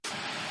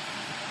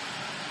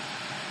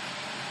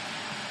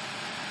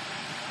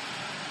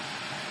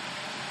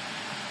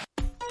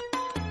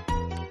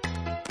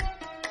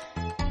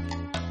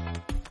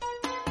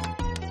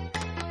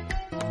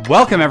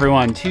Welcome,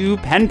 everyone, to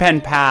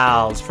Pen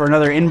Pals for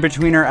another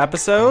In-Betweener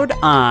episode.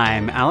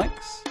 I'm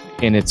Alex.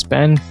 And it's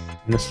Ben.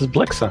 And this is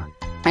Blixa.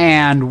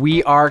 And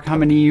we are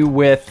coming to you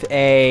with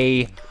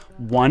a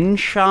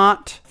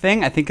one-shot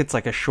thing. I think it's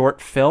like a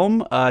short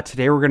film.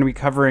 Today we're going to be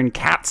covering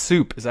Cat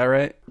Soup. Is that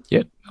right?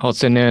 Yep.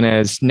 Also known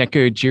as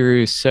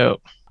Nekojiru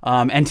soap.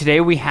 And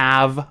today we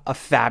have a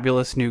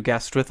fabulous new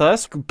guest with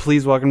us.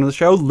 Please welcome to the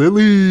show,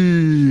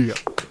 Lily.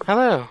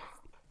 Hello.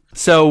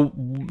 So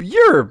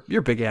you're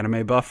a big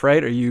anime buff,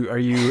 right? Are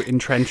you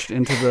entrenched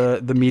into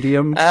the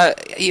medium?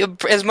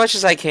 As much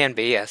as I can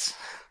be, yes.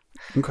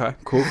 Okay,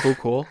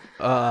 cool.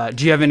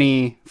 Do you have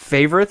any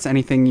favorites?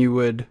 Anything you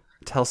would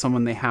tell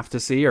someone they have to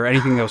see, or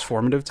anything that was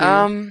formative to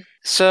you?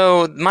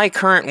 So my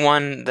current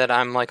one that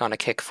I'm like on a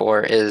kick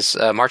for is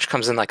March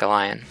Comes In Like a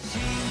Lion.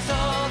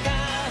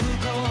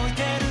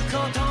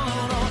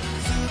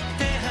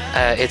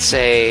 It's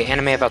a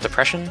anime about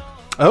depression.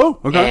 Oh,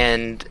 okay.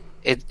 And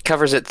it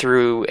covers it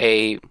through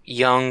a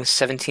young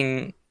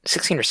 16 or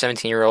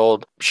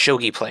 17-year-old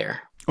shogi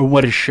player.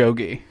 What is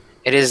shogi?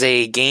 It is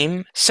a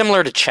game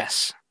similar to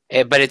chess,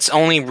 but it's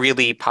only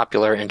really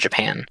popular in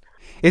Japan.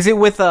 Is it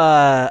with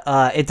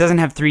it doesn't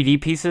have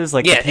 3D pieces?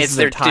 Like the pieces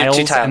they're are tiles?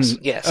 two tiles.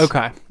 Yes.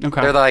 Okay.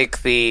 They're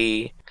like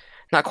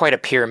not quite a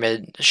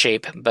pyramid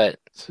shape, but...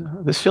 So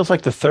this feels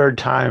like the third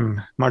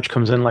time March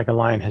Comes In Like a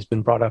Lion has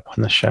been brought up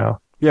on the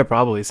show. Yeah,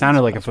 probably. It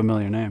sounded like a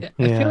familiar name.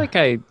 I feel like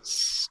I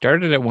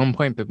started at one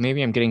point, but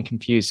maybe I'm getting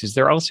confused. Is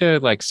there also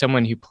like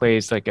someone who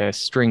plays like a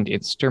stringed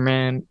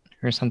instrument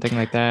or something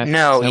like that?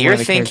 No, you're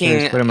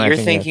thinking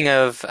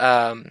of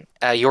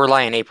Your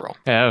Lie in April.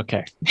 Oh,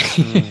 okay.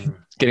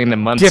 Getting the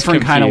months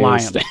different confused. Kind of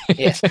lion.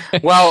 Yes.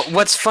 Well,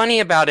 what's funny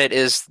about it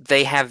is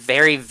they have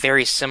very,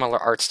 very similar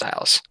art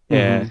styles.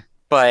 Yeah.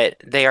 But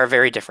they are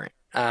very different.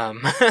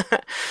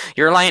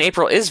 Your Lie in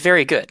April is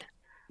very good,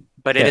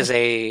 but it is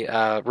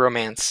a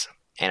romance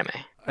anime.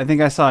 I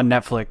think I saw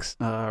Netflix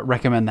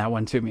recommend that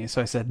one to me,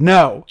 so I said,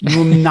 no, you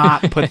will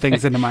not put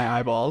things into my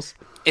eyeballs.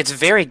 It's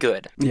very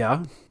good.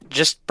 Yeah.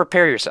 Just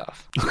prepare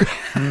yourself.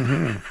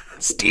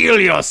 Steel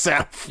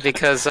yourself.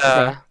 Because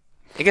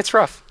it gets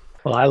rough.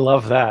 Well, I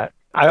love that.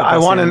 I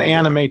want an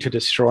anime to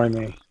destroy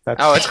me.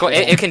 It's cool.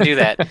 It can do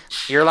that.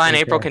 Your Lie in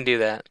April can do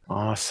that.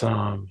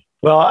 Awesome.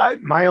 Well,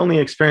 my only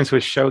experience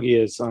with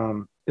shogi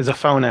is a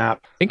phone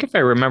app. I think if I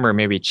remember,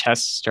 maybe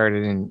chess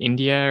started in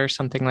India or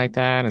something like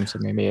that, and so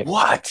maybe it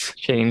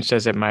changed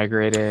as it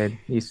migrated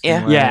east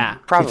and west. Yeah,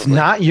 probably. It's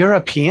not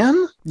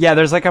European? Yeah,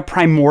 there's like a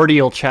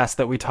primordial chess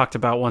that we talked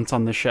about once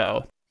on the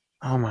show.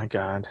 Oh my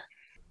god.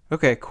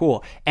 Okay,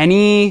 cool.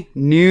 Any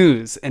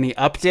news? Any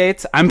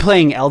updates? I'm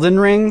playing Elden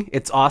Ring.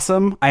 It's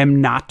awesome. I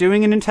am not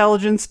doing an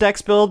intelligence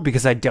dex build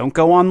because I don't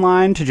go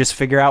online to just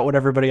figure out what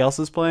everybody else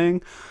is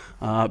playing.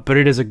 But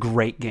it is a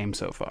great game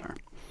so far.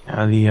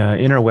 The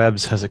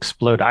interwebs has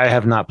exploded. I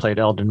have not played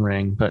Elden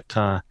Ring, but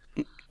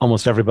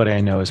almost everybody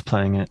I know is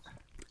playing it.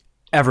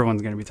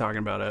 Everyone's going to be talking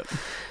about it.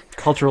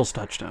 Cultural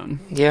touchstone.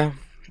 Yeah.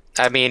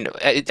 I mean,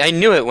 I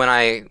knew it when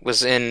I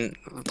was in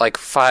like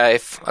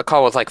a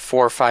call with like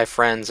 4 or 5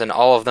 friends, and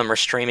all of them are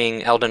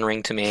streaming Elden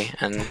Ring to me,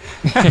 and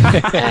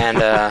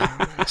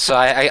so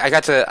I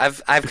got to.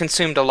 I've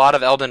consumed a lot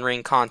of Elden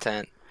Ring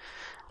content.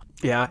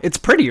 Yeah, it's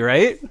pretty,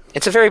 right?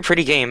 It's a very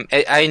pretty game.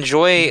 I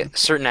enjoy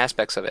certain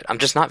aspects of it. I'm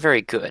just not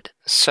very good.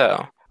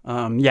 So.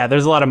 Yeah,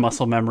 there's a lot of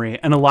muscle memory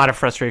and a lot of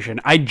frustration.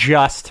 I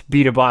just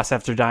beat a boss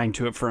after dying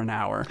to it for an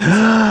hour.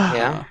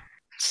 Yeah.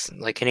 It's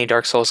like any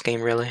Dark Souls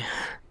game, really.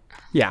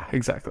 Yeah,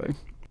 exactly.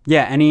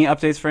 Yeah, any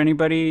updates for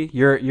anybody?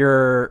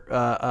 Your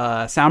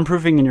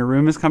soundproofing in your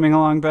room is coming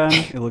along, Ben.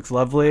 It looks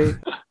lovely.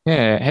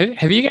 Yeah,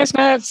 have you guys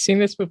not seen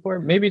this before?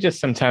 Maybe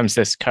just sometimes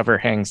this cover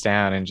hangs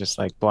down and just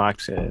like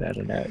blocks it. I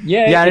don't know.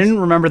 Yeah, I didn't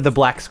remember the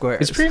black squares.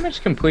 It's pretty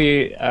much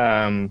complete.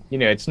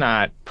 It's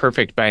not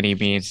perfect by any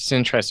means. It's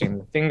interesting.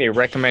 The thing they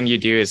recommend you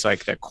do is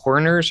like the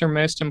corners are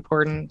most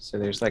important. So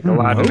there's like a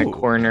lot in the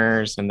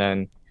corners, and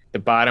then the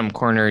bottom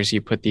corners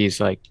you put these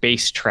like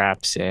bass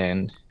traps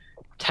in.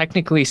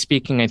 Technically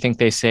speaking, I think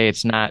they say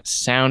it's not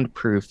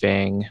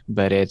soundproofing,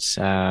 but it's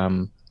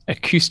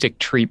acoustic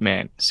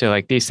treatment. So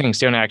like these things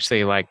don't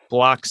actually like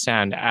block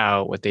sound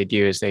out. What they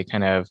do is they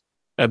kind of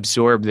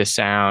absorb the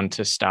sound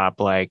to stop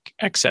like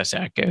excess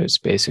echoes,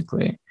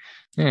 basically.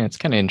 Yeah, it's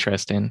kind of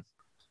interesting.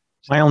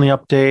 My only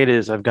update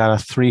is I've got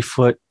a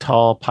 3-foot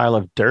tall pile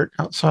of dirt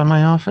outside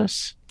my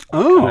office.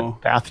 Oh.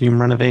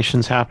 Bathroom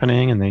renovations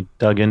happening, and they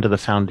dug into the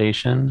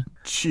foundation.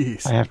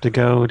 Jeez. I have to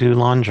go do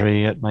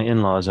laundry at my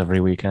in-laws every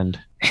weekend.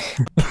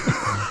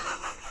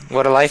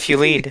 What a life you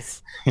lead.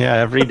 Yeah,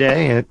 every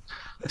day at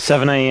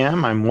 7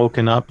 a.m. I'm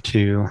woken up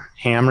to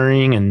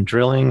hammering and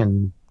drilling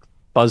and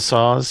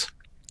buzzsaws.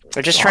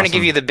 They're just trying to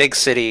give you the big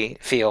city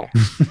feel.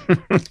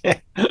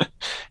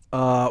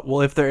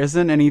 Well, if there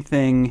isn't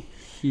anything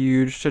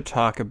huge to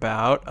talk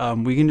about,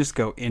 we can just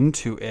go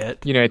into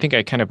it. I think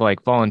I kind of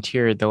like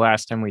volunteered the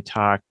last time we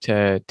talked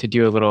to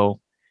do a little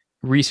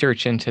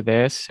research into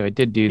this. So I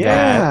did do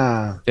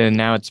that. Then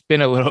now it's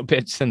been a little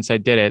bit since I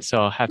did it,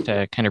 so I'll have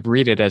to kind of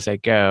read it as I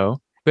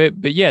go.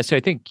 But yeah, so I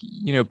think,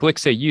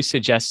 Blixa, you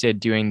suggested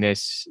doing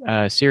this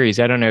series.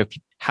 I don't know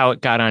how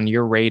it got on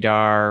your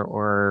radar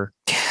or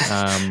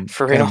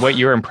For real. what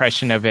your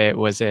impression of it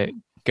was it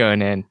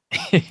going in.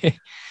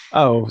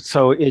 Oh,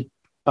 so it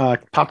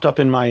popped up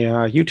in my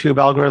YouTube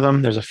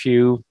algorithm. There's a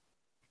few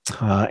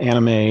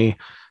anime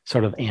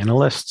sort of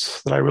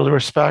analysts that I really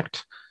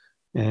respect,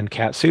 and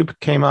Cat Soup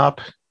came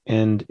up,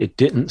 and it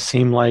didn't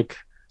seem like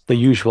the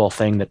usual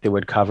thing that they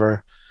would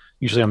cover.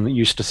 Usually, I'm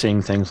used to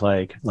seeing things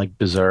like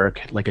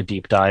Berserk, like a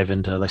deep dive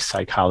into the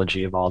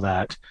psychology of all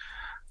that.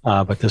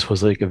 But this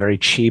was like a very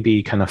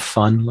chibi, kind of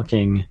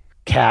fun-looking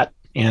cat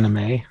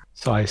anime.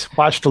 So I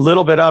watched a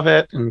little bit of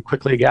it and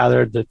quickly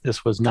gathered that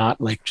this was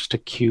not like just a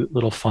cute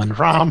little fun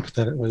romp,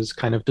 that it was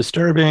kind of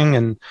disturbing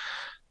and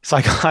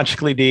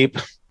psychologically deep.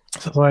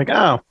 So I was like,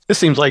 oh, this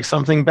seems like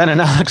something Ben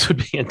and Alex would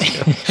be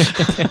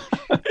into.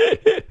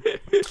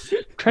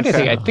 Trying to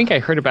think, I think I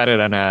heard about it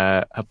on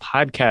a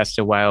podcast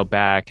a while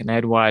back, and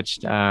I'd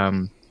watched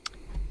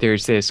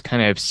there's this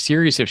kind of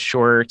series of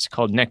shorts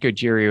called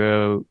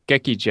Nekojiru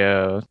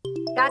Gekijo.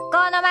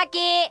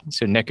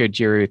 So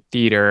Nekojiru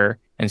Theater.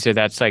 And so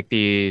that's like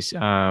these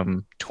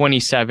 27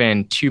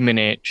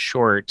 2-minute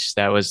shorts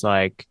that was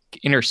like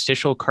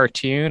interstitial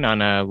cartoon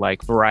on a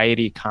like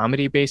variety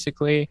comedy,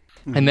 basically.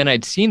 Mm-hmm. And then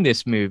I'd seen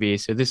this movie.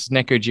 So this is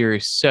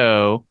Nekojiru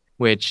So,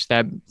 which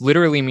that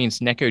literally means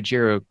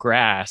Nekojiru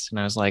grass. And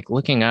I was like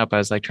looking up, I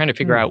was like trying to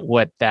figure out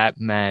what that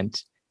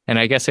meant. And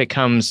I guess it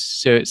comes,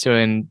 so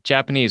in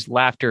Japanese,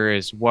 laughter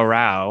is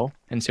warao.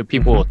 And so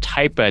people will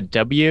type a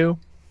W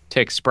to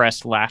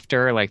express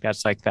laughter. Like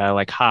that's like the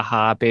like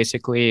haha,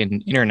 basically,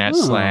 in internet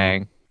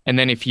slang. And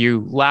then if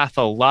you laugh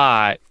a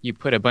lot, you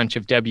put a bunch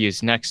of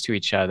W's next to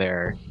each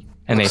other.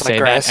 And looks they say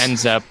like that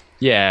ends up,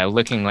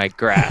 looking like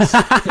grass.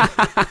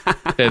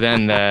 So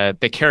then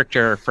the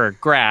character for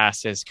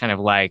grass is kind of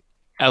like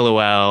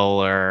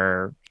LOL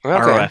or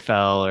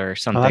ROFL or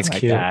something like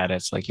cute. That.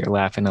 It's like you're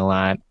laughing a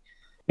lot.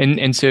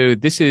 And so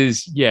this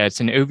is, it's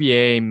an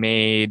OVA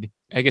made,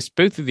 I guess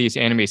both of these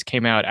animes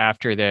came out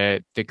after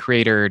the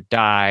creator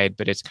died,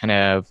 but it's kind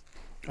of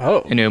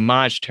an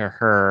homage to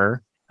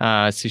her.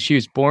 So she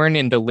was born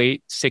in the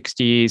late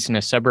 60s in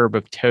a suburb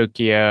of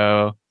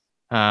Tokyo.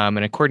 And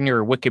according to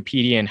her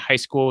Wikipedia, in high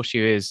school, she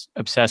was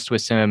obsessed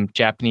with some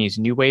Japanese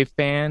new wave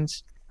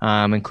bands,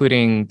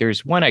 including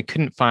there's one I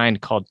couldn't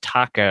find called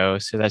Taco.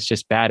 So that's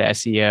just bad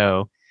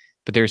SEO.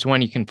 But there's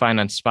one you can find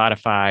on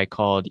Spotify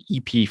called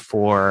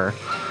EP4.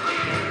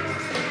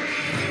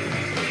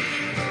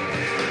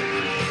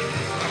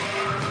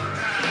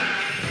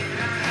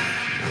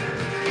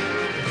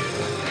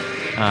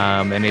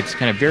 And it's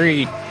kind of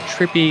very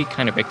trippy,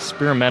 kind of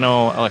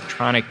experimental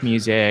electronic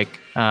music,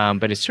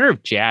 but it's sort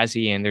of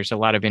jazzy and there's a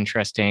lot of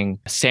interesting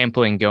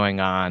sampling going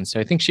on. So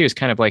I think she was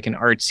kind of like an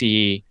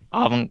artsy,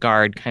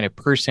 avant-garde kind of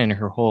person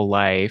her whole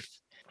life.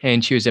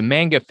 And she was a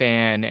manga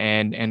fan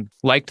and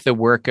liked the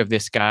work of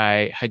this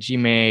guy,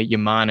 Hajime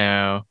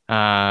Yamano,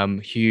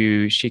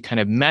 who she kind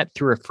of met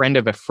through a friend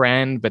of a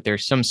friend. But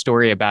there's some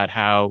story about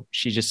how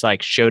she just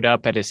like showed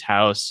up at his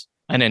house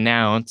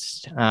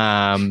unannounced.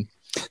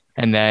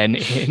 And then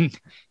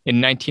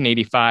in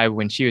 1985,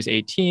 when she was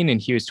 18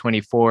 and he was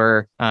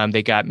 24,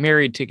 they got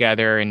married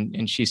together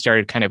and she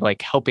started kind of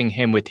like helping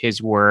him with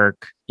his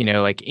work,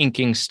 like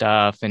inking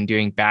stuff and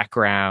doing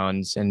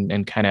backgrounds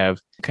and kind of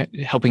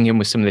helping him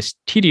with some of this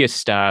tedious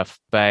stuff.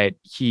 But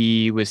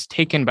he was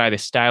taken by the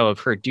style of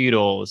her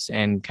doodles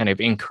and kind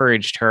of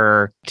encouraged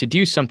her to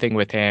do something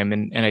with him.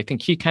 And I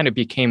think he kind of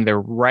became the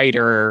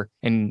writer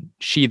and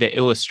she the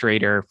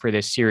illustrator for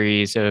this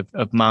series of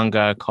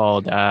manga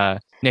called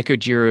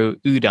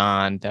Nekojiru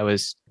Udon that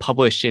was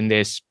published in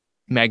this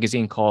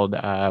magazine called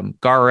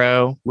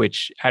Garo,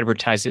 which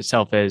advertised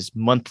itself as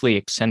monthly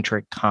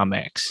eccentric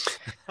comics.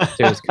 So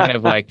it was kind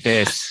of like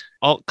this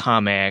alt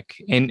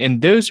comic.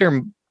 And those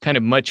are kind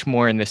of much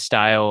more in the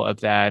style of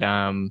that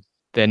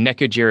the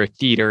Nekojiru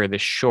theater, the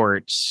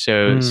shorts.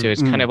 So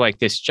it's kind of like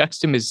this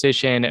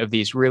juxtaposition of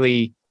these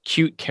really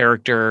cute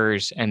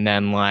characters and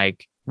then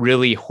like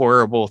really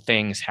horrible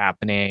things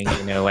happening,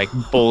 like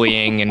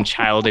bullying and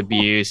child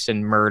abuse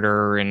and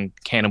murder and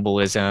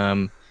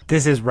cannibalism.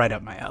 This is right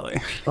up my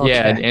alley.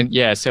 Okay.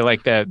 Yeah. So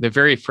like the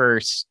very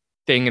first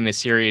thing in the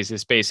series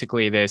is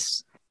basically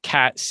this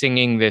cat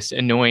singing this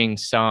annoying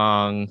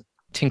song.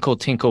 Tinkle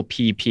Tinkle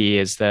Pee Pee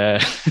is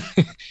the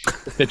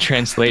the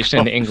translation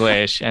in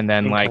English, and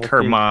then like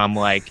her mom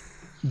like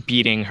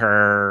beating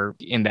her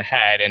in the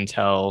head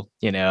until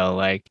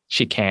like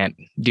she can't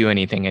do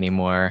anything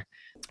anymore.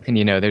 And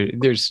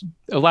there's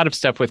a lot of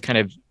stuff with kind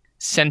of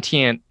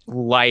sentient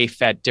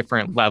life at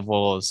different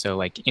levels. So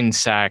like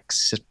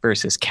insects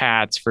versus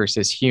cats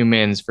versus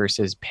humans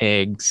versus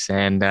pigs,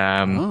 and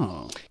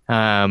kind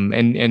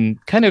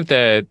of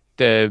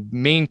the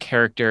main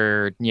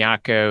character,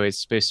 Nyako, is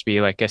supposed to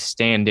be like a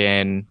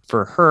stand-in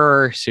for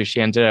her. So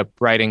she ended up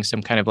writing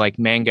some kind of like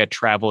manga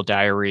travel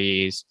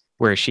diaries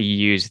where she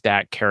used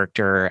that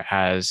character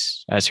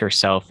as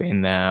herself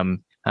in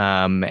them.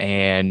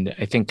 And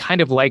I think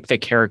kind of like the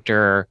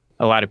character,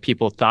 a lot of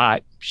people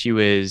thought she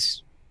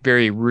was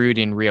very rude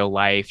in real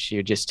life. She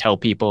would just tell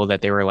people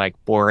that they were like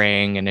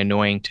boring and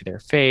annoying to their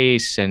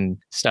face and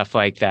stuff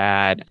like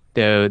that.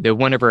 The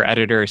one of her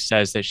editors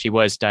says that she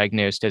was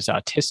diagnosed as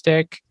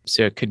autistic,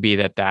 so it could be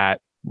that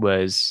that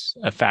was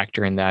a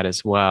factor in that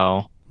as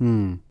well.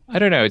 I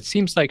don't know. It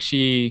seems like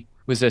she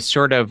was a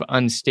sort of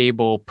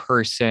unstable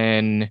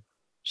person.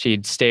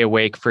 She'd stay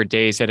awake for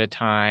days at a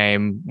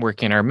time,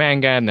 working her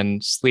manga, and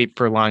then sleep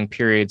for long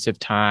periods of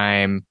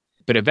time.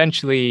 But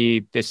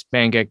eventually, this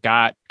manga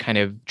got kind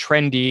of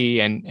trendy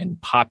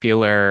and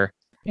popular,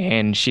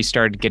 and she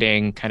started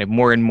getting kind of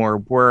more and more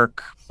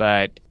work,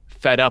 but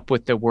fed up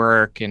with the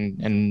work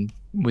and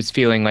was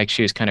feeling like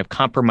she was kind of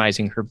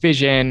compromising her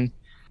vision.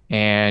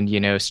 And, you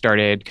know,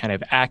 started kind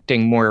of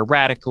acting more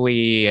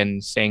erratically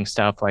and saying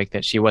stuff like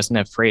that she wasn't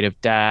afraid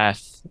of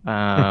death,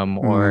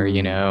 or,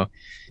 you know,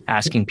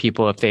 asking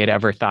people if they had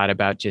ever thought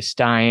about just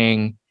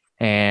dying.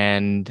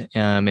 And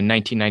in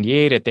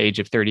 1998, at the age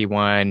of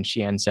 31,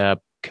 she ends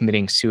up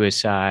committing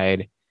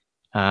suicide,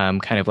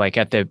 kind of like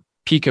at the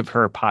peak of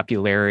her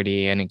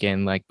popularity. And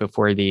again, like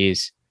before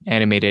these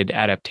animated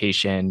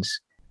adaptations.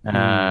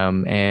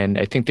 And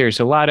I think there's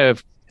a lot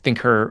of, I think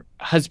her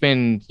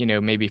husband, you know,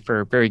 maybe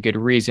for very good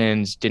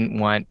reasons, didn't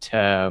want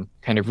to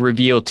kind of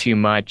reveal too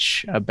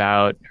much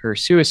about her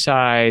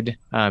suicide.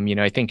 You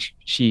know, I think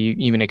she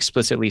even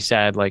explicitly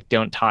said, like,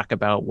 don't talk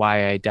about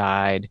why I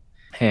died.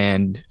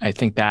 And I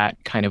think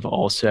that kind of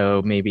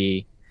also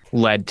maybe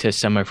led to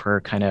some of her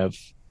kind of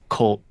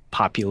cult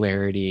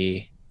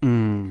popularity.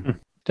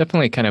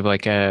 Definitely kind of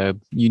like a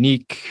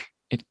unique,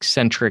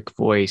 eccentric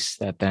voice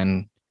that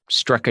then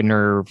struck a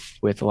nerve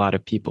with a lot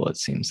of people, it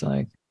seems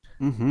like.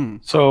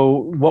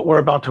 So what we're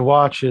about to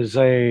watch is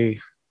a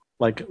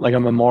like a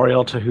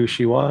memorial to who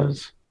she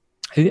was.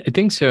 I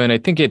think so, and I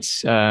think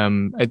it's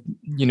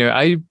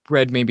I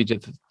read maybe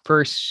just the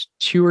first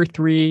 2 or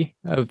 3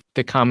 of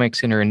the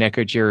comics in her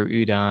Nekojiru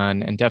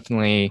Udon, and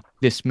definitely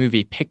this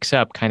movie picks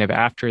up kind of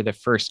after the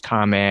first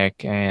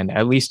comic and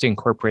at least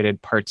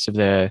incorporated parts of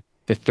the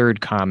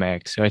third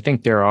comic. So I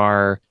think there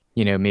are,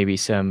 you know, maybe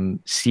some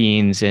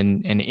scenes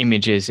and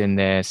images in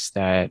this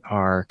that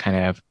are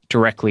kind of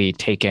directly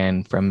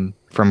taken from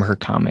her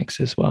comics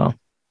as well.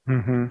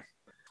 What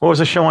was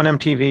the show on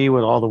MTV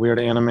with all the weird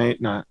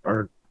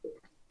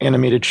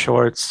animated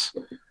shorts,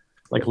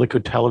 like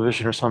Liquid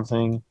Television or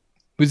something?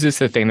 Was this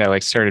the thing that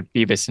like started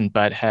Beavis and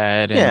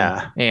Butthead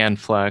and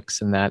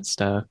Flux and that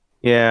stuff?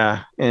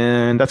 Yeah,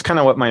 and that's kind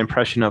of what my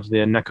impression of the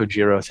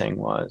Nekojiro thing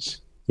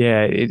was.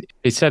 Yeah, it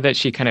said that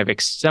she kind of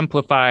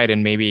exemplified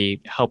and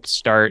maybe helped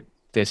start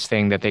this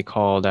thing that they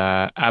called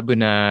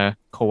Abuna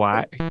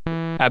Kawaii,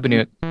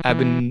 Abunu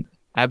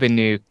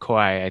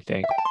Kawaii, I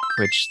think,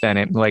 which then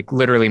it like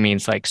literally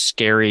means like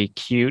scary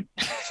cute.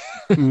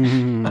 So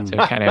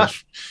kind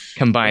of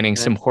combining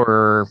some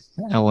horror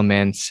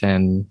elements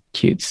and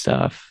cute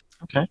stuff.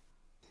 Okay.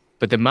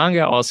 But the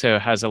manga also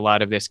has a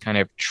lot of this kind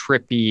of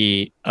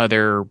trippy,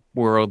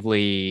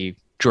 otherworldly,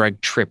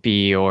 drug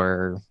trippy,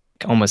 or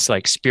almost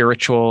like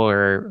spiritual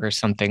or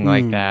something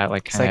like that,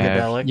 like kind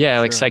psychedelic.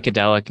 Of, like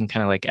psychedelic and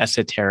kind of like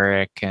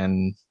esoteric.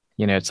 And,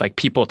 you know, it's like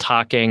people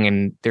talking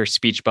and their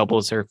speech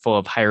bubbles are full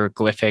of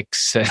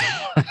hieroglyphics and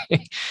stuff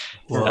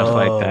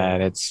like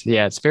that. It's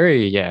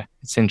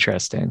it's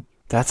interesting.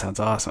 That sounds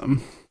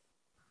awesome.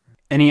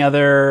 Any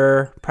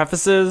other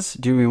prefaces?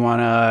 Do we want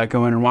to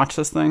go in and watch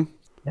this thing?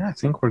 Yeah, I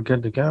think we're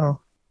good to go.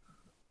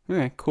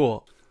 Okay,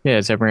 cool. Yeah,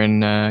 has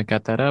everyone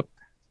got that up?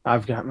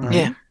 I've got mine.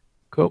 Yeah.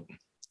 Cool.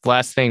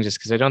 Last thing, just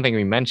because I don't think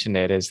we mentioned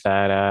it, is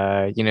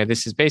that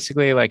this is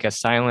basically like a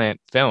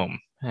silent film.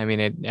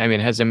 It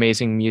has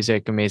amazing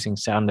music, amazing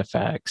sound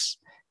effects,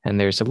 and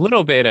there's a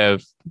little bit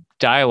of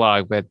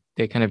dialogue, but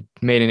they kind of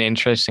made an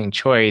interesting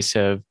choice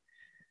of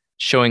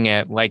showing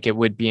it like it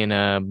would be in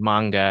a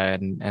manga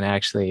and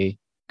actually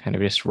kind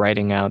of just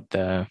writing out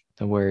the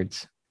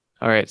words.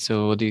 All right,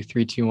 so we'll do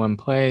 3, 2, 1,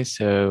 play.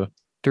 So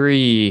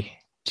 3,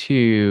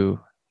 2,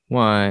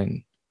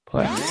 1,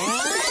 play.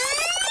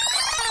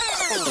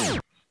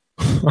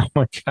 Oh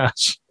my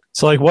gosh.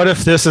 So like, what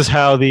if this is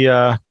how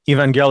the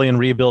Evangelion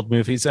rebuild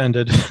movies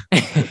ended?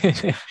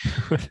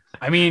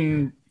 I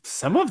mean,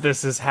 some of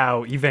this is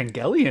how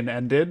Evangelion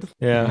ended.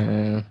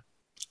 Yeah.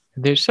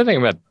 There's something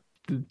about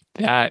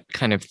that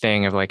kind of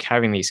thing of like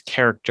having these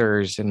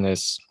characters in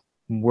this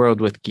world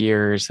with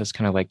gears. That's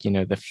kind of like, you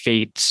know, the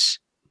fates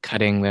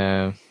cutting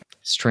the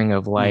string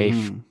of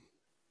life.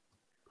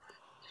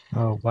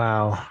 Oh,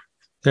 wow.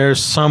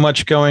 There's so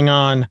much going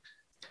on.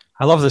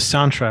 I love the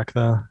soundtrack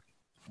though.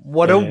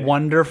 What a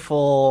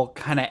wonderful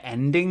kind of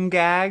ending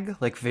gag,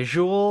 like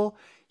visual,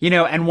 you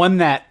know, and one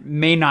that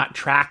may not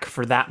track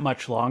for that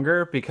much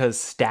longer because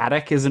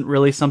static isn't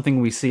really something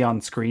we see on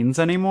screens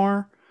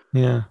anymore.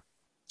 Yeah.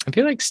 I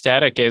feel like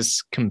static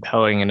is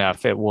compelling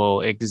enough. It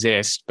will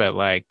exist, but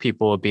like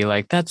people will be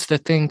like, that's the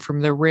thing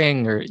from The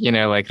Ring, or, you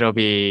know, like it'll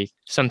be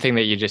something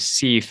that you just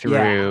see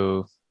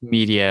through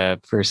media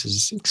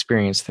versus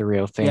experience the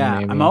real thing. Yeah,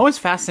 maybe. I'm always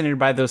fascinated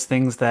by those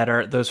things that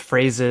are those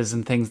phrases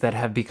and things that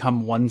have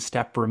become one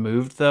step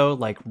removed, though,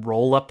 like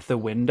roll up the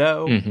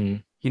window.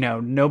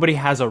 nobody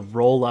has a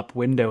roll-up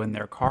window in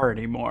their car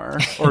anymore,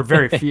 or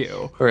very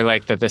few. Or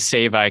like that the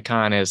save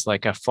icon is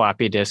like a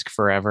floppy disk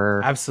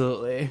forever.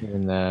 Absolutely.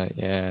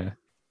 Yeah.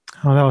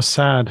 Oh, that was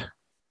sad.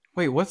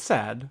 Wait, what's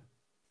sad?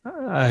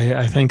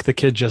 I think the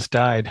kid just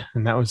died,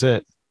 and that was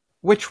it.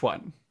 Which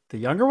one? The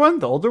younger one?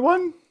 The older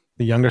one?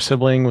 The younger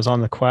sibling was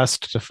on the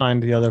quest to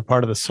find the other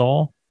part of the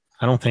soul.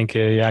 I don't think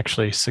he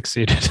actually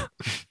succeeded.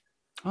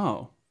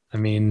 Oh. I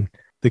mean,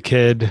 the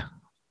kid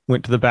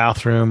went to the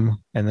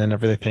bathroom and then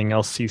everything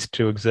else ceased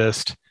to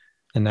exist.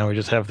 And now we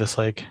just have this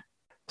like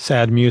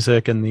sad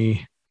music and the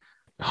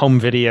home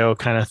video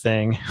kind of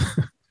thing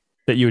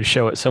that you would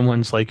show at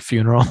someone's like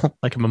funeral,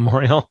 like a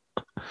memorial.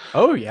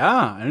 Oh,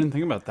 yeah. I didn't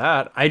think about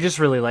that. I just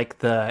really like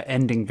the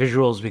ending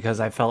visuals because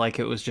I felt like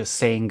it was just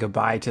saying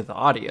goodbye to the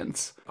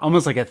audience.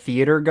 Almost like a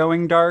theater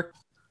going dark.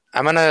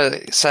 I'm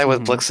gonna side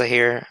with Blixa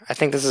here. I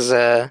think this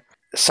is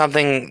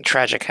something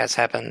tragic has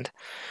happened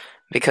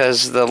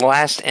because the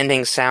last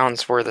ending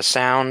sounds were the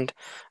sound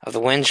of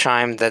the wind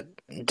chime that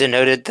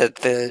denoted that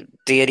the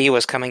deity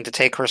was coming to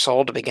take her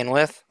soul to begin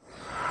with,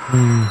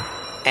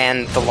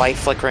 and the light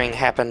flickering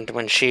happened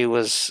when she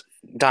was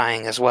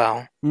dying as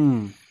well.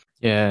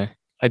 Yeah,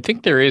 I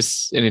think there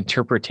is an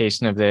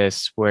interpretation of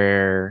this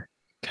where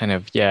kind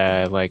of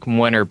like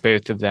one or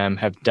both of them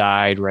have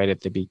died right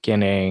at the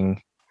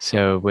beginning.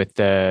 So with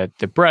the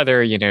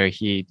brother,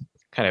 he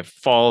kind of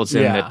falls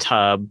in the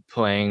tub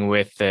playing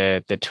with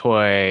the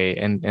toy,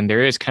 and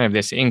there is kind of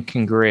this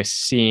incongruous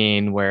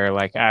scene where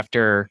like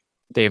after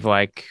they've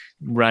like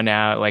run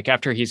out, like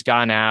after he's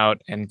gone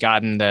out and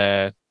gotten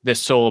the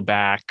soul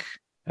back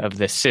of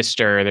the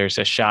sister, there's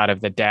a shot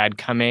of the dad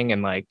coming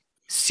and like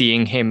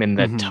seeing him in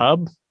the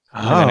tub,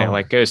 and then it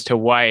like goes to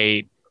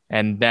white,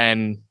 and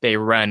then they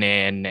run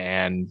in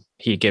and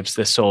he gives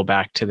the soul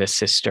back to the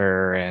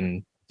sister,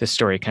 and the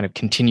story kind of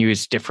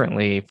continues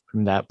differently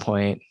from that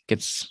point.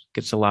 Gets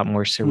a lot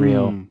more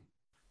surreal.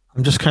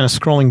 I'm just kind of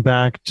scrolling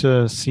back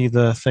to see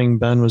the thing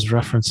Ben was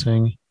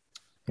referencing.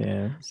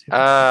 Yeah.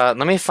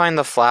 Let me find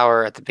the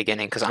flower at the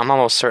beginning because I'm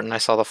almost certain I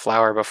saw the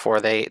flower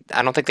before I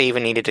don't think they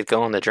even needed to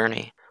go on the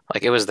journey.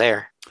 Like it was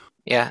there.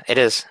 Yeah, it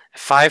is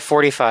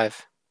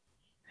 5:45.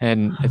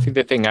 And I think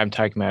the thing I'm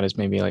talking about is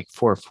maybe like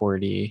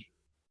 4:40.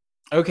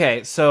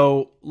 Okay,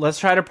 so let's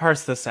try to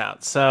parse this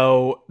out.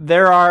 So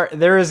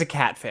there is a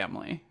cat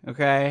family,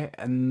 okay?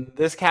 And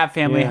this cat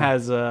family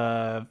has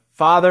a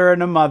father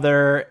and a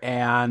mother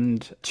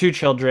and 2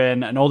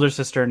 children, an older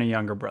sister and a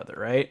younger brother,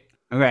 right?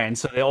 Okay, and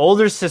so the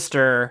older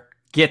sister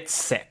gets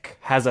sick,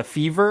 has a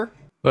fever.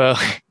 Well,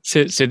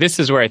 so this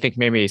is where I think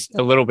maybe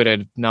a little bit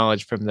of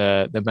knowledge from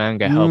the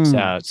manga helps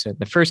out. So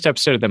the first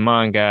episode of the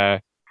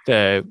manga,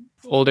 the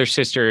older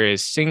sister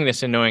is singing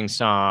this annoying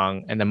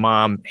song and the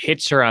mom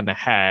hits her on the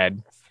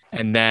head,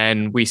 and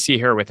then we see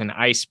her with an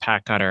ice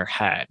pack on her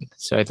head.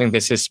 So I think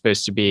this is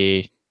supposed to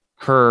be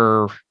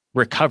her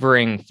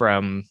recovering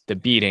from the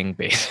beating,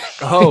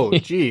 basically. Oh,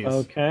 geez.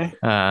 Okay.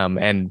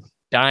 And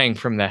dying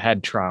from the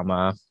head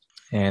trauma.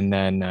 And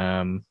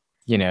then,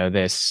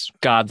 this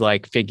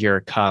godlike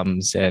figure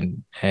comes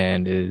and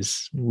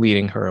is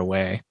leading her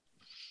away.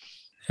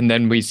 And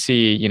then we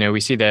see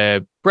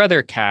the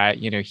brother cat,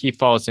 he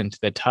falls into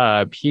the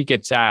tub, he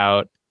gets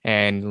out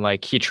and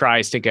like he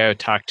tries to go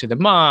talk to the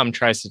mom,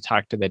 tries to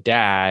talk to the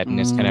dad. And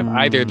it's kind of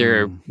either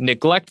they're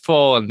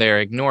neglectful and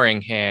they're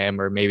ignoring him,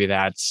 or maybe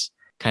that's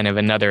kind of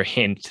another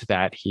hint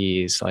that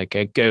he's like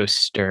a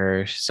ghost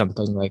or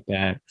something like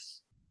that.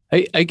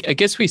 I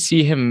guess we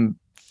see him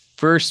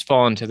first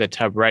fall into the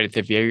tub right at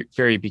the very,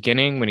 very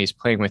beginning when he's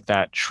playing with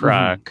that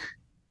truck.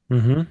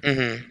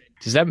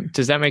 Does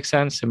that make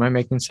sense? Am I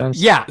making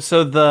sense? Yeah.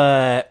 So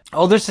the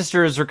older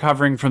sister is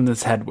recovering from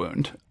this head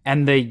wound,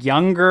 and the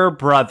younger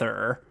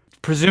brother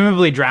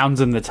presumably drowns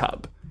in the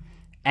tub.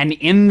 And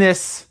in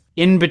this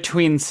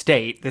in-between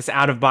state, this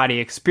out-of-body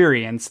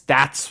experience,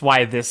 that's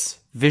why this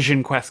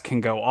vision quest can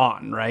go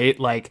on, right?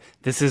 Like,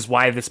 this is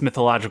why this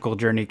mythological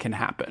journey can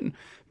happen,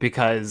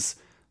 because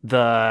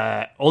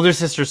the older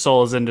sister's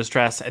soul is in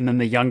distress, and then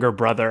the younger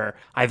brother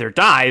either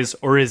dies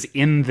or is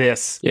in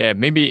this. Yeah,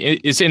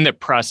 maybe it's in the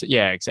process.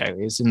 Yeah,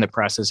 exactly. It's in the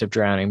process of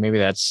drowning. Maybe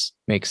that's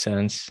makes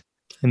sense.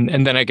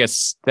 And then I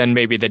guess then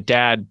maybe the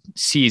dad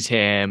sees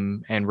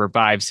him and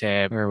revives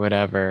him or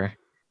whatever.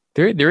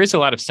 There is a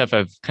lot of stuff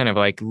of kind of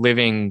like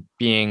living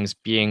beings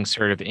being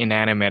sort of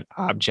inanimate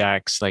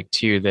objects, like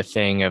to the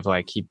thing of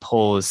like he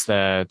pulls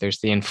there's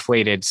the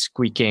inflated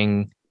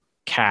squeaking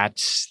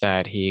cats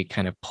that he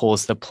kind of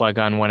pulls the plug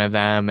on one of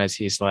them as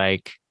he's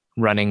like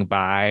running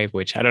by,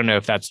 which I don't know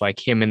if that's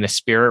like him in the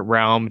spirit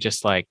realm,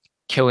 just like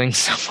killing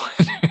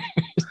someone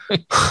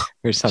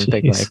or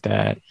something like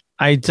that.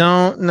 I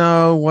don't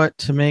know what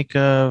to make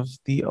of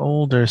the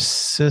older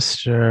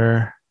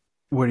sister.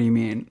 What do you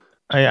mean?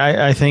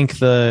 I think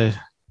the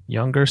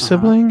younger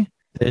sibling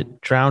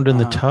that drowned in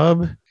the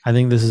tub, I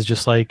think this is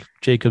just like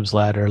Jacob's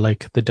Ladder,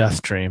 like the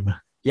death dream.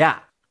 Yeah.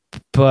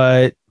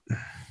 But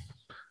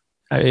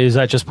is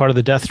that just part of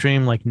the death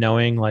dream? Like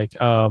knowing like,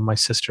 oh, my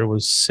sister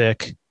was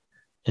sick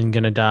and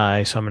going to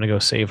die, so I'm going to go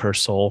save her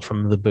soul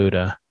from the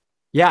Buddha.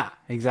 Yeah,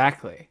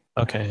 exactly.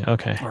 Okay.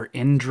 or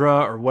Indra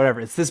or whatever.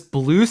 It's this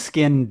blue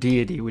skinned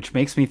deity, which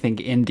makes me think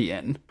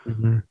Indian.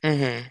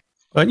 Mm-hmm.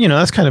 But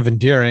that's kind of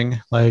endearing.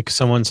 Like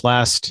someone's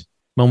last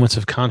moments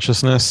of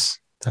consciousness.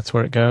 That's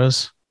where it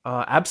goes.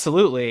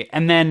 Absolutely.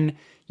 And then,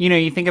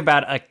 you think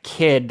about a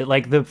kid,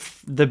 like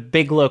the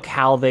big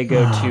locale they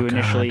go Oh, to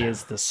initially God.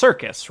 is the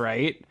circus,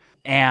 right?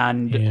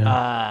 And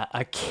Yeah.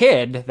 a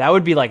kid, that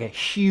would be like a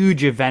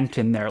huge event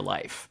in their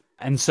life.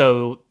 And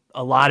so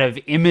a lot of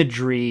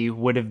imagery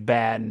would have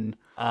been,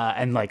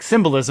 and like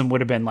symbolism would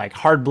have been like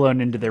hard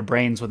blown into their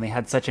brains when they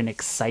had such an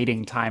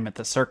exciting time at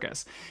the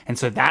circus. And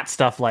so that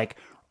stuff, like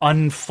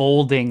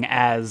unfolding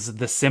as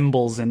the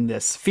symbols in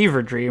this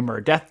fever dream or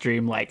death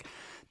dream, like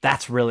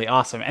that's really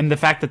awesome. And the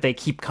fact that they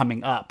keep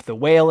coming up, the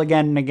whale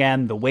again and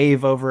again, the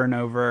wave over and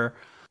over.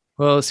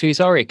 Well, so he's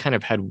already kind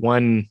of had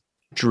one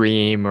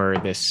dream or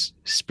this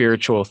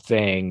spiritual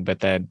thing, but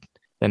then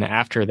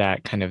after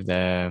that, kind of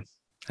I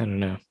don't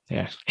know.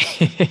 Yeah.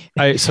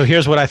 So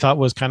here's what I thought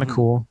was kind of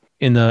cool.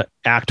 In the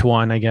act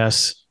one, I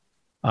guess,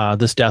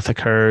 this death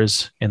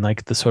occurs and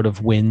like the sort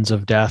of winds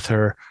of death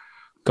are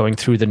going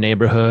through the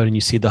neighborhood and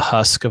you see the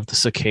husk of the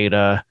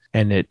cicada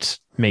and it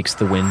makes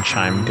the wind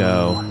chime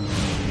go.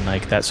 And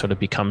like that sort of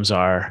becomes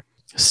our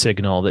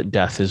signal that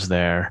death is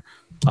there.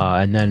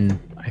 And then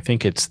I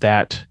think it's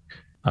that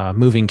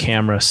moving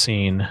camera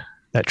scene,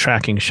 that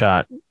tracking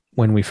shot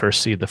when we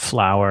first see the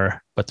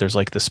flower, but there's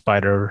like the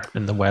spider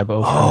in the web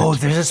over Oh,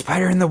 it. there's a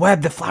spider in the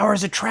web. The flower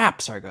is a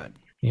trap. Sorry, good.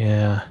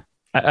 Yeah.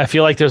 I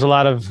feel like there's a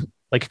lot of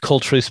like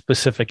culturally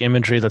specific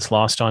imagery that's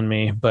lost on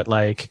me, but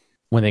like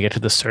when they get to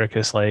the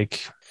circus,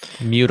 like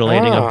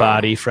mutilating a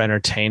body for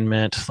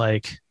entertainment,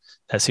 like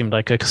that seemed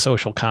like a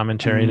social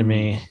commentary to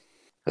me.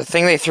 The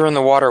thing they threw in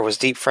the water was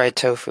deep fried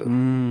tofu.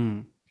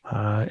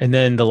 And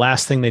then the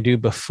last thing they do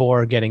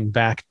before getting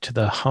back to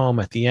the home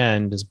at the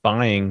end is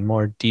buying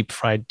more deep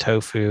fried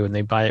tofu, and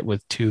they buy it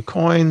with 2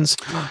 coins,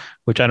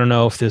 which I don't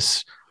know if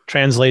this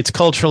translates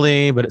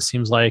culturally, but it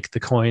seems like the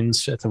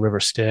coins at the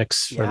river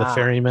Styx for the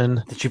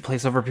ferryman that you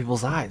place over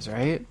people's eyes,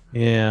 right?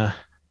 Yeah.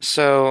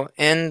 So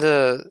in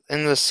the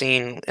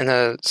scene, in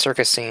the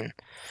circus scene,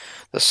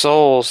 the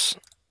souls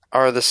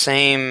are the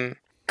same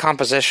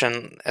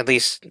composition, at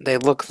least they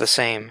look the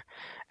same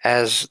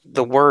as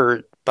the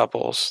word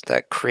bubbles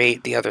that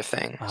create the other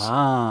things.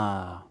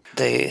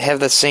 They have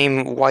the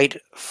same white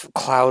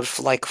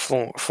cloud-like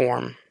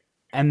form.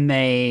 And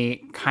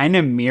they kind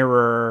of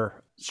mirror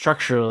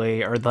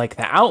structurally, or like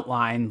the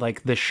outline,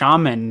 like the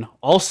shaman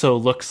also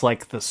looks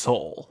like the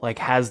soul, like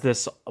has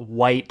this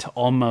white,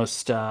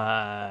 almost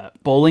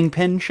bowling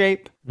pin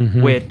shape,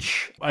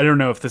 which I don't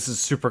know if this is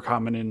super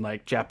common in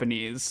like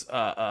Japanese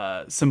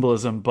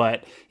symbolism,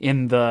 but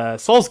in the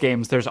Souls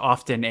games, there's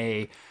often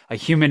a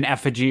human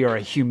effigy or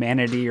a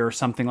humanity or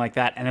something like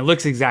that, and it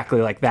looks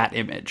exactly like that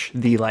image,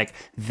 the like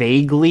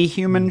vaguely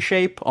human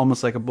shape,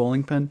 almost like a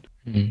bowling pin.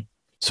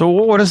 So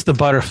what does the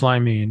butterfly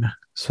mean?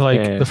 So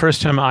like the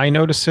first time I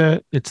notice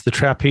it, it's the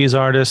trapeze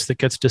artist that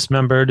gets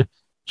dismembered.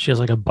 She has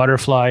like a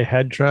butterfly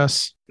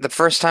headdress. The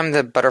first time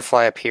the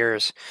butterfly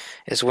appears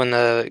is when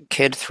the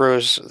kid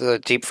throws the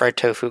deep fried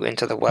tofu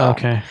into the well.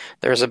 Okay.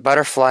 There's a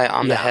butterfly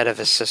on the head of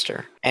his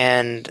sister.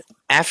 And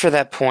after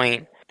that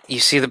point, you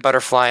see the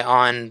butterfly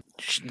on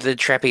the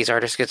trapeze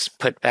artist gets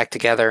put back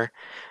together.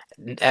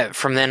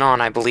 From then on,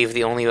 I believe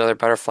the only other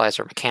butterflies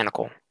are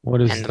mechanical. What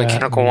is and the that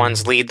mechanical mean?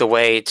 ones lead the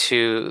way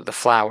to the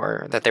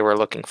flower that they were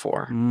looking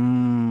for.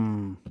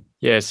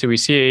 Yeah, so we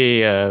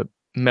see a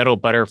metal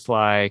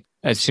butterfly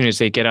as soon as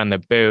they get on the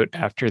boat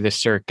after the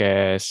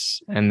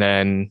circus, and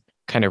then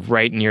kind of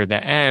right near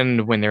the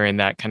end when they're in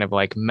that kind of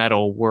like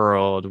metal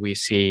world, we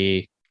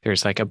see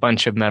there's like a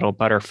bunch of metal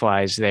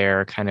butterflies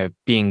there kind of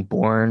being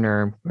born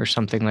or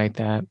something like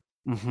that.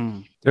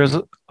 There's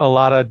a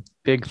lot of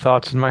big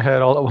thoughts in my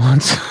head all at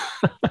once.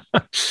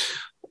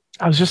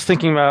 I was just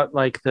thinking about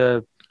like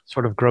the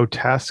sort of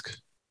grotesque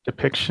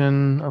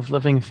depiction of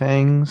living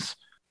things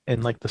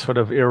and like the sort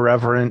of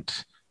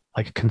irreverent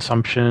like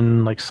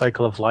consumption, like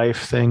cycle of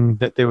life thing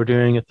that they were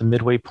doing at the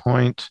midway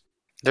point.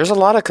 There's a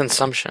lot of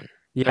consumption.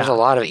 There's a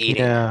lot of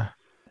eating. Yeah.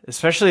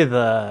 Especially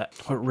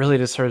what really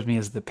disturbs me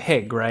is the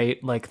pig,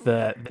 right? Like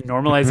the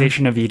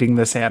normalization of eating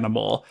this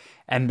animal,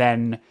 and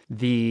then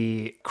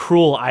the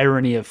cruel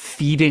irony of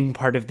feeding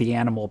part of the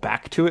animal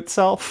back to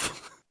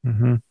itself.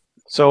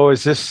 So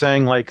is this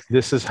saying like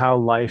this is how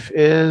life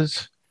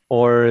is,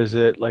 or is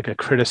it like a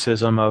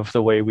criticism of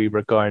the way we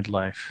regard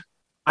life?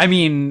 I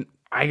mean,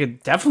 I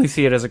could definitely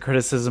see it as a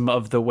criticism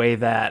of the way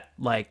that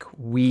like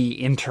we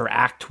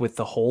interact with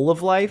the whole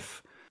of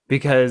life,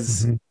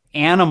 because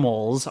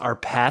animals, our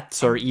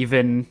pets, or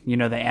even,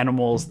 the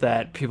animals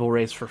that people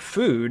raise for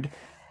food,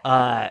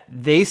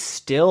 they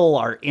still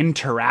are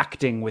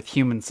interacting with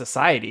human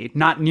society,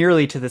 not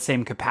nearly to the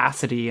same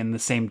capacity and the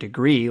same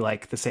degree,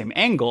 like the same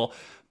angle,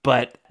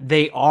 but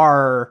they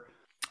are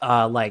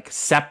like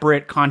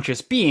separate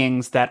conscious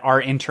beings that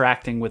are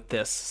interacting with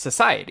this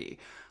society.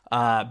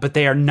 But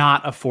they are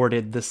not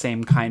afforded the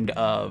same kind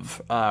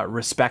of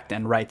respect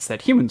and rights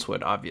that humans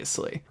would,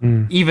 obviously.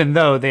 Even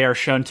though they are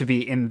shown to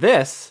be in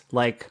this,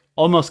 like,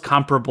 almost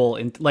comparable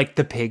in like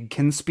the pig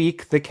can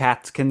speak, the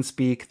cats can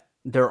speak.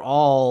 They're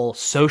all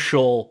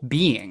social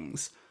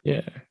beings.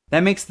 Yeah.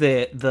 That makes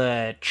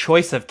the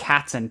choice of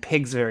cats and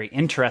pigs very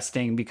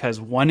interesting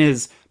because one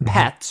is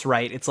pets,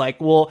 right? It's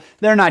like, well,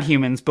 they're not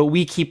humans, but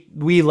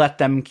we let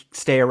them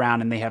stay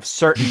around and they have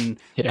certain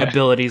Yeah.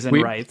 abilities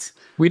and rights.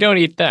 We don't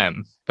eat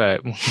them,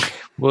 but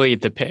we'll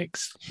eat the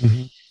pigs.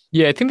 Mm-hmm.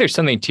 Yeah, I think there's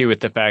something too with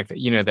the fact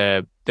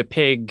that, the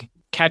pig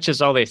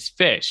catches all this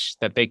fish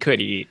that they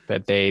could eat,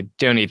 but they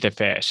don't eat the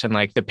fish. And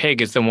like the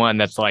pig is the one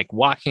that's like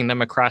walking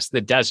them across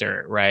the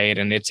desert, right?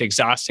 And it's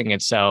exhausting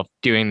itself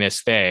doing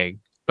this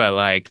thing. But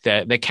like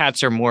the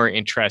cats are more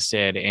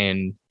interested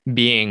in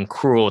being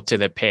cruel to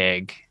the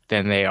pig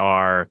than they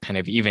are kind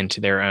of even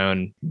to their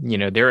own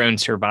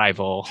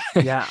survival.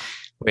 Yeah.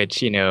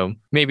 Which,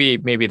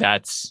 maybe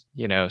that's,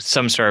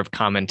 some sort of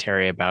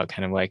commentary about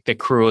kind of like the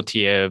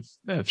cruelty of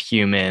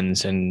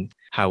humans and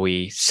how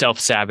we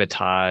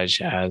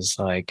self-sabotage as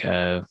like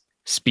a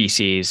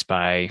species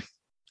by,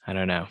 I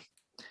don't know,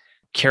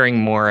 caring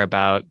more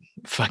about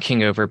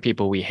fucking over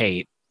people we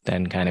hate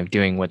than kind of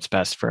doing what's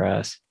best for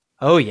us.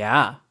 Oh,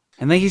 yeah.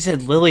 And like you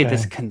said, Lily,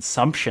 this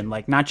consumption,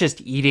 like not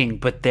just eating,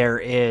 but there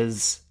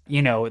is,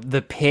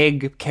 the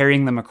pig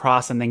carrying them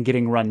across and then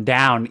getting run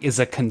down is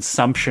a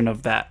consumption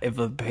of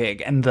a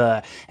pig. And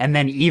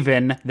then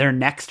even their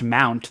next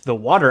mount, the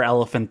water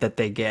elephant that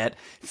they get,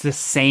 it's the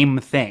same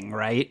thing,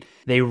 right?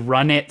 They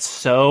run it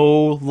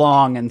so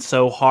long and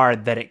so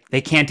hard that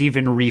they can't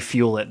even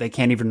refuel it. They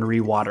can't even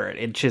rewater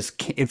it.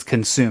 It's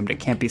consumed. It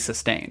can't be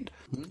sustained.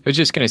 I was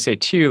just going to say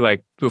too,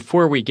 like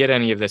before we get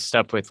any of this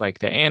stuff with like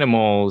the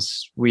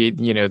animals,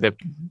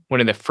 one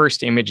of the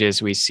first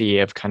images we see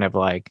of kind of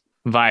like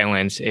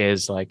violence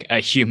is like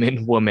a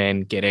human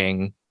woman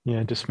getting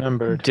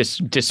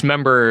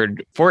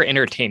dismembered for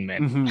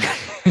entertainment.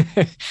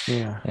 Mm-hmm.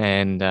 Yeah.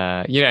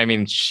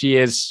 And she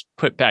is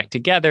put back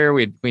together.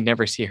 We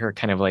never see her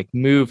kind of like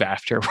move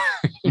afterward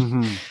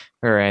Mm-hmm.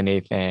 or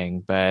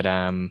anything. But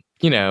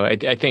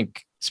I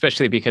think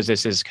especially because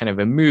this is kind of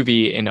a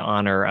movie in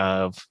honor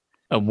of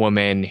a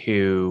woman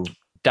who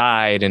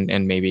died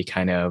and maybe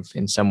kind of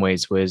in some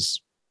ways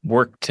was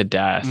worked to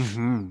death.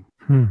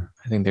 Mm-hmm.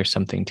 I think there's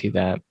something to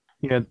that.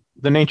 Yeah,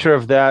 the nature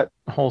of that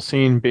whole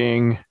scene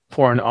being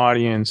for an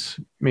audience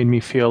made me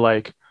feel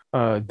like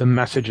the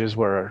messages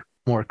were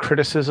more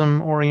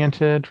criticism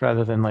oriented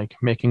rather than like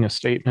making a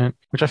statement,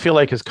 which I feel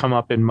like has come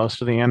up in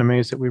most of the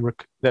animes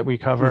that we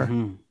cover.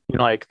 Mm-hmm.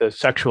 Like the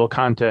sexual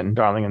content in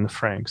Darling in the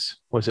Franxx.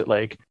 Was it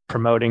like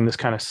promoting this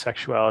kind of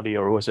sexuality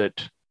or was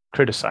it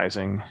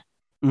criticizing?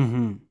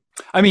 Mm-hmm.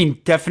 I mean,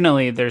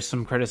 definitely there's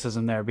some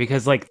criticism there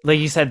because like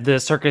you said, the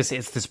circus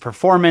is this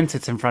performance,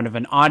 it's in front of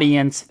an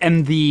audience,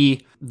 and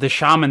the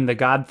shaman, the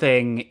god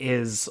thing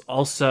is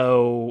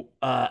also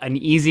an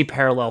easy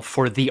parallel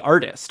for the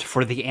artist,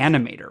 for the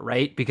animator,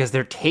 right? Because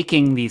they're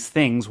taking these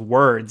things,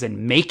 words,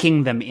 and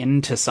making them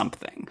into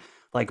something.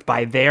 Like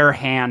by their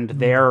hand,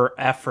 their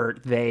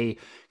effort, they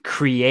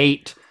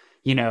create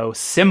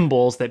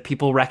symbols that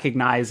people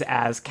recognize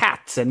as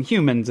cats and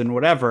humans and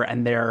whatever,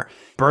 and they're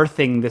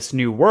birthing this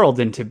new world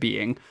into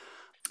being.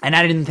 And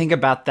I didn't think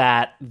about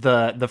that.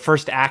 The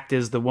first act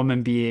is the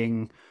woman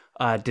being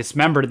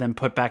dismembered and then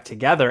put back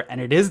together,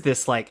 and it is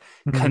this like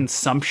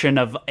consumption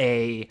of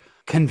a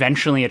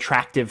conventionally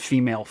attractive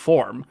female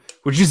form,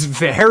 which is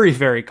very,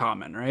 very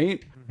common,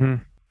 right?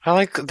 Mm-hmm. I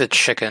like the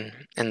chicken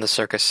in the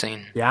circus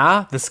scene.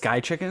 Yeah, the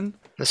sky chicken?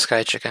 The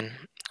sky chicken.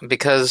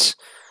 Because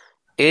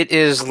it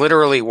is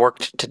literally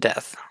worked to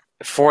death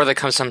for the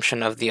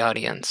consumption of the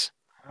audience.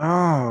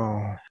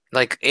 Oh.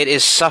 Like, it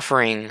is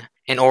suffering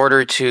in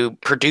order to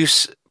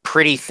produce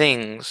pretty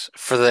things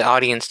for the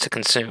audience to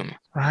consume.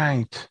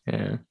 Right.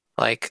 Yeah.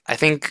 Like, I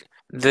think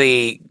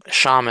the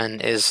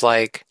shaman is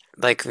like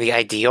the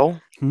ideal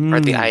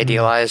or the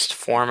idealized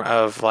form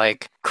of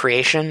like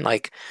creation.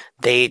 Like,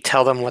 they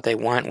tell them what they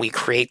want, we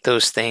create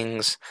those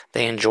things,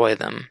 they enjoy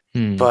them.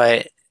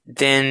 But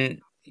then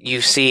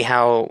you see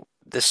how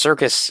the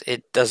circus,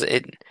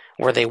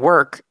 where they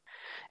work,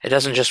 it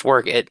doesn't just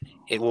work, it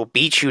will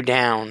beat you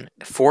down,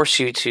 force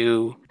you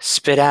to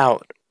spit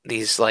out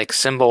these like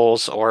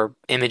symbols or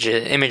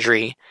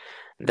imagery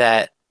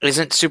that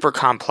isn't super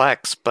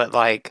complex, but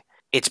like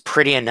it's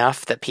pretty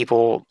enough that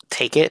people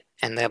take it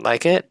and they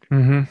like it.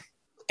 Mm-hmm.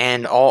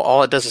 And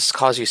all it does is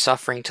cause you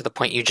suffering to the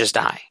point you just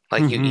die.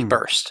 Like you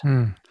burst.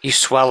 You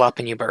swell up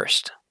and you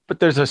burst. But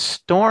there's a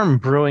storm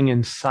brewing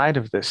inside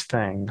of this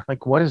thing.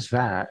 Like, what is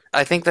that?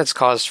 I think that's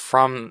caused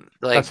from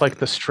like... That's like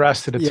the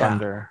stress that it's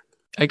under.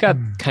 I got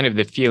kind of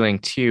the feeling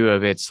too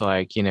of it's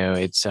like,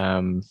 it's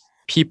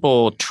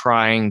people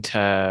trying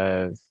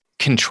to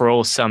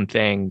control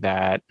something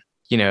that,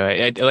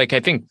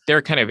 I think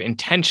they're kind of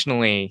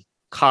intentionally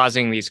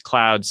causing these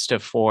clouds to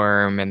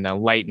form and the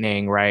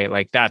lightning, right?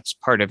 Like that's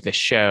part of the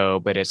show,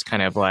 but it's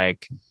kind of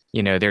like,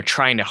 they're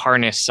trying to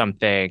harness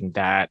something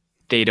that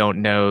they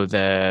don't know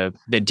the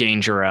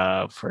danger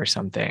of or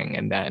something.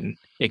 And then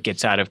it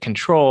gets out of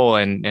control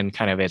and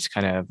kind of, it's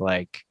kind of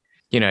like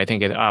I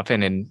think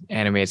often in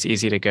anime, it's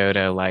easy to go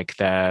to like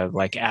the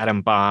like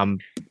atom bomb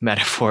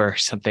metaphor or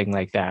something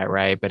like that,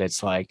 right? But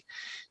it's like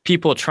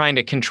people trying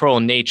to control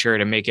nature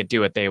to make it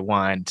do what they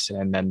want,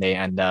 and then they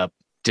end up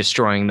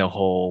destroying the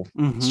whole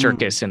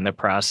circus in the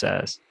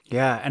process.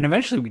 Yeah, and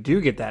eventually we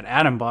do get that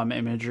atom bomb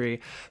imagery.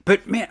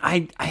 But man,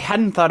 I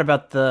hadn't thought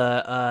about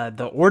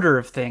the order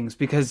of things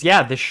because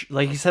yeah,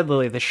 like you said,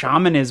 Lily, the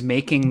shaman is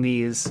making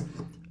these.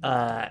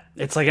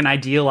 It's like an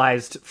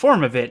idealized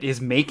form of it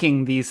is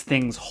making these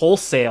things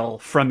wholesale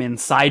from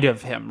inside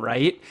of him,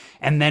 right?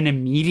 And then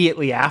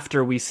immediately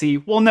after we see,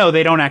 well, no,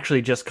 they don't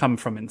actually just come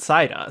from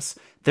inside us.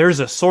 There's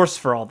a source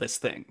for all these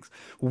things.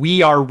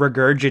 We are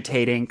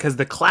regurgitating because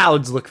the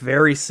clouds look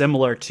very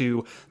similar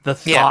to the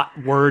thought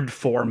word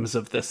forms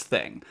of this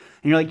thing.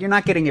 And you're like, you're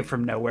not getting it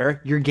from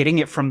nowhere. You're getting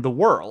it from the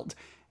world.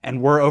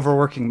 And we're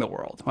overworking the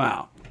world.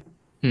 Wow.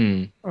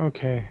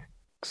 Okay.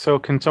 So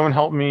can someone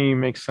help me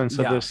make sense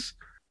of this?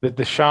 That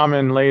the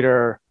shaman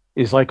later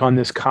is like on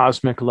this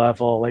cosmic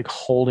level, like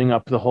holding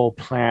up the whole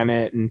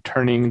planet and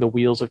turning the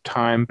wheels of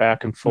time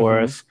back and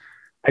forth.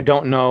 I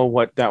don't know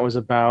what that was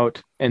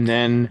about. And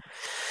then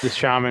the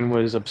shaman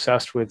was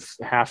obsessed with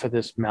half of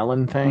this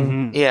melon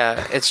thing.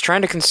 Yeah, it's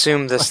trying to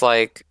consume this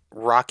like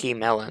rocky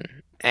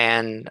melon,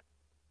 and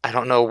I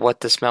don't know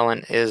what this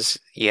melon is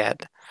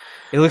yet.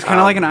 It looks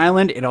kind of like an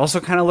island. It also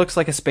kind of looks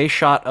like a space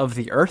shot of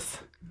the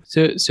Earth.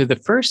 So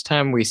the first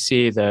time we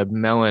see the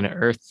melon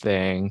Earth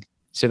thing,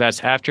 so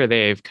that's after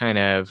they've kind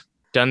of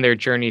done their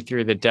journey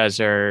through the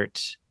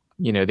desert.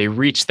 They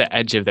reach the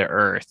edge of the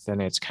Earth,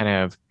 and it's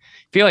kind of,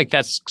 I feel like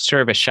that's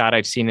sort of a shot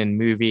I've seen in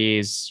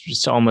movies,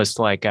 just almost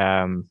like,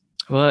 well,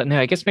 no,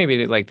 I guess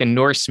maybe like the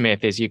Norse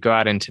myth is you go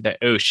out into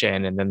the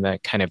ocean and then the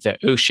kind of the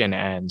ocean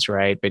ends,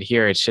 right? But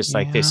here it's just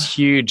like this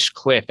huge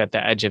cliff at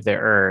the edge of the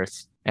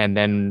Earth. And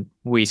then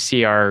we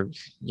see our,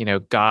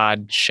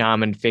 god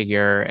shaman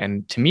figure.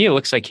 And to me, it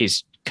looks like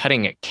he's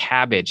cutting a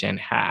cabbage in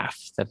half,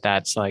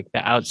 that's like the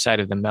outside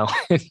of the melon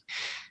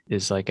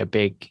is like a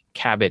big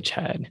cabbage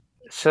head.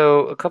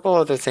 So a couple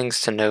other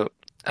things to note.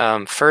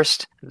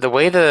 First, the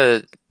way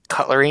the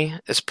cutlery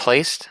is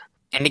placed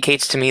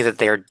indicates to me that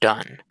they are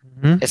done.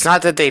 It's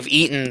not that they've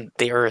eaten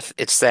the earth,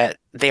 it's that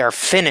they are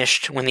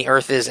finished when the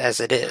earth is as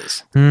it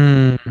is.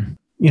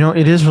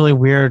 It is really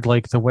weird,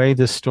 like the way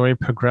this story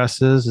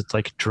progresses, it's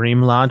like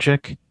dream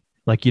logic.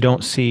 Like you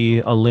don't see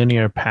a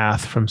linear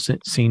path from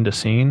scene to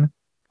scene.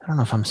 I don't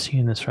know if I'm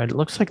seeing this right. It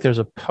looks like there's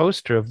a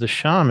poster of the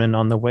shaman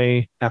on the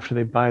way after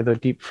they buy the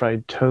deep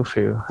fried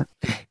tofu.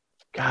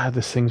 God,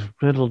 this thing's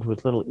riddled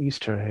with little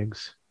Easter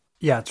eggs.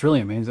 Yeah, it's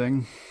really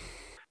amazing.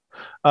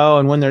 Oh,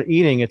 and when they're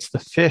eating, it's the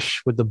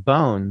fish with the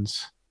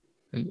bones.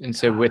 And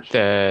so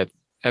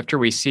after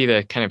we see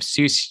the kind of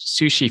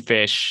sushi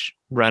fish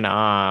run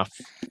off,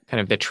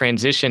 kind of the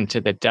transition to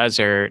the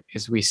desert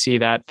is we see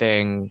that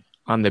thing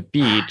on the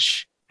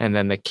beach, and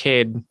then the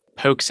kid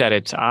pokes at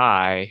its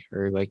eye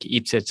or like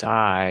eats its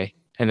eye.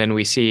 And then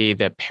we see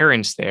the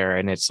parents there,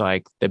 and it's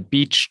like the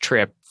beach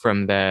trip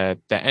from the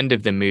end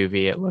of the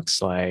movie. It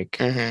looks like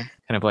kind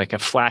of like a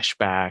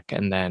flashback.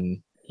 And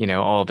then,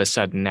 all of a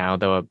sudden now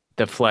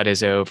the flood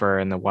is over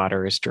and the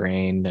water is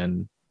drained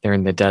and they're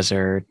in the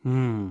desert.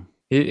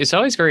 It's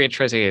always very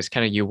interesting. It's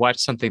kind of, you watch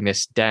something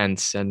this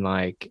dense and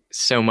like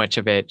so much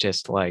of it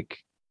just like,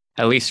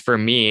 at least for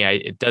me,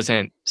 it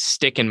doesn't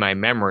stick in my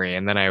memory.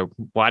 And then I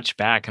watch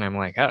back and I'm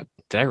like, oh,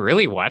 did I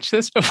really watch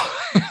this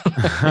before?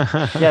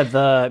 Yeah,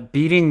 the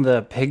beating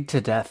the pig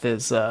to death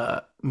is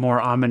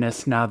more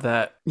ominous now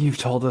that you've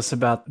told us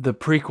about the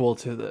prequel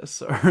to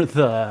this, or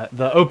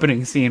the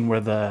opening scene where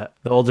the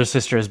older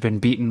sister has been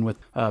beaten with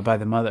by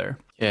the mother.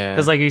 Yeah,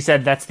 because like you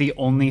said, that's the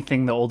only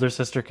thing the older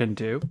sister can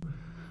do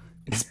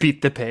is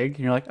beat the pig.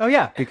 And you're like, oh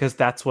yeah, because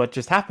that's what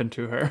just happened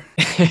to her.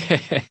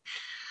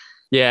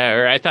 Yeah,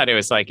 or I thought it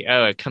was like,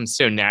 oh, it comes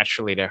so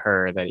naturally to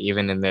her that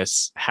even in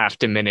this half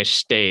diminished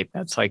state,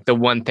 that's like the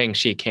one thing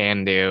she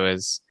can do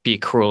is be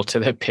cruel to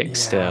the pig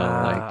still.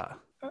 Like,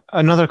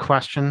 another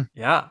question.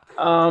 Yeah.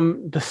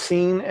 The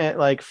scene at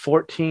like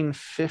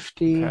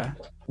 1450,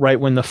 right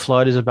when the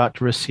flood is about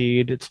to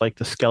recede, it's like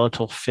the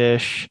skeletal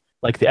fish,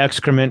 like the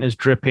excrement is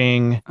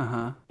dripping.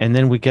 And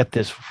then we get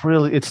this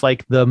it's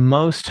like the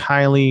most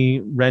highly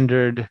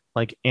rendered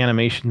like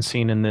animation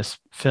scene in this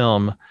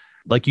film.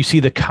 Like you see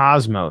the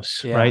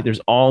cosmos, right? There's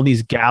all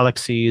these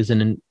galaxies,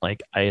 and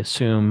like I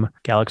assume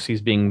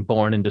galaxies being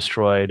born and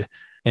destroyed,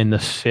 and the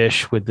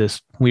fish with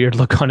this weird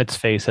look on its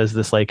face as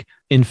this like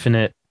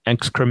infinite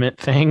excrement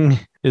thing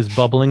is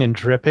bubbling and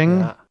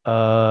dripping.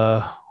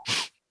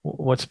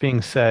 What's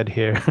being said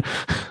here?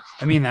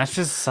 I mean, that's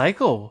just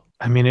cycle.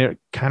 I mean, it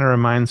kind of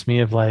reminds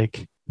me of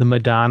like the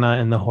Madonna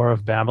and the Whore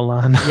of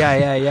Babylon.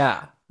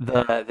 Yeah.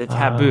 The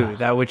taboo,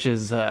 that which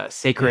is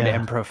sacred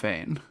and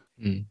profane.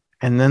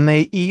 And then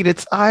they eat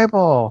its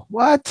eyeball.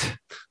 What?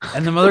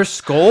 And the mother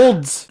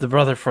scolds the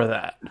brother for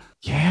that.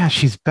 Yeah,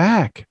 she's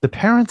back. The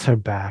parents are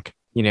back.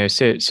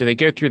 So they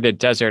go through the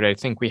desert. I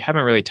think we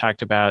haven't really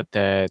talked about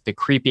the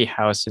creepy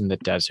house in the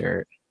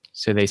desert.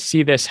 So they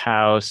see this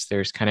house.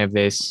 There's kind of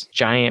this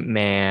giant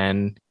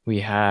man. We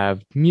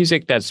have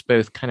music that's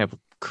both kind of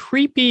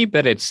creepy,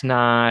 but it's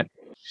not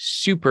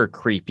super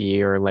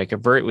creepy or like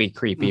overtly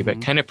creepy,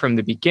 but kind of from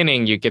the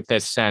beginning, you get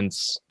this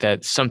sense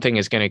that something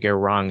is going to go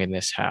wrong in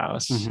this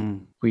house.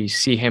 We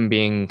see him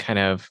being kind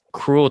of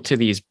cruel to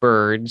these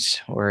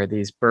birds, or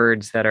these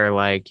birds that are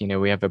like,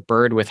 we have a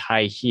bird with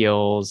high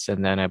heels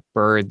and then a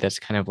bird that's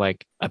kind of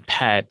like a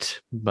pet,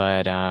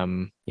 but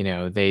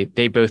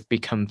they both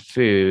become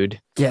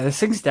food. Yeah, this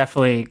thing's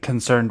definitely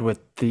concerned with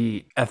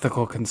the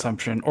ethical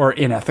consumption or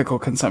unethical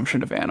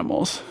consumption of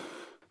animals.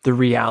 The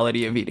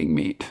reality of eating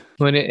meat.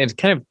 Well, it's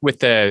kind of with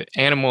the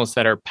animals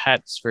that are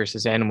pets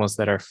versus animals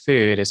that are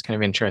food is kind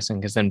of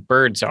interesting, because then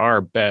birds are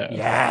both.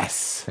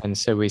 Yes. And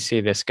so we see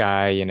this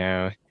guy,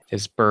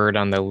 his bird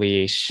on the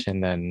leash,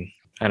 and then,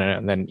 I don't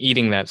know, then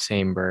eating that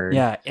same bird.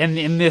 Yeah, and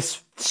in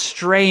this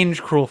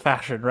strange, cruel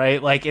fashion,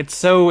 right? Like, it's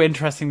so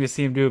interesting to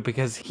see him do it,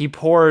 because he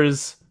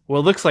pours, well,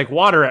 it looks like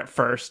water at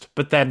first,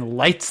 but then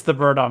lights the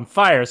bird on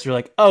fire. So you're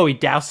like, oh, he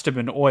doused him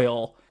in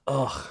oil.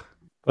 Ugh.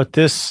 But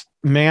this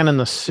man in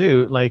the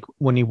suit, like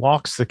when he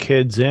walks the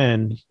kids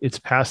in, it's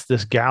past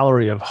this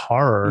gallery of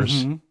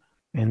horrors,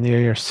 and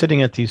they're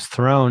sitting at these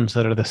thrones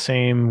that are the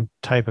same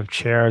type of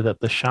chair that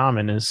the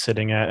shaman is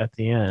sitting at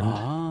the end.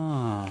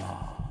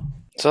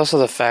 It's also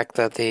the fact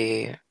that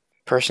the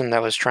person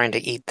that was trying to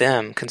eat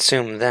them,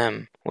 consume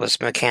them, was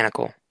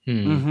mechanical.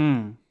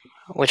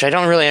 Which I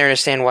don't really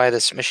understand why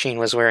this machine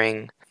was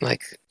wearing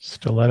like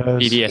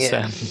stilettos,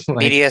 BDSM, yeah.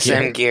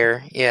 BDSM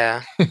gear.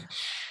 Yeah.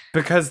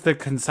 Because the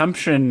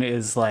consumption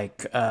is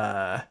like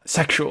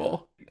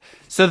sexual.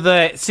 So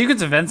the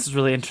sequence of events is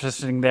really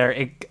interesting there.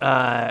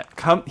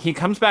 He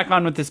comes back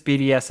on with this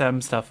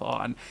BDSM stuff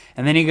on,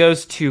 and then he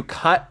goes to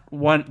cut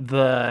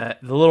the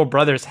little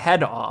brother's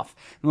head off.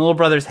 And the little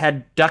brother's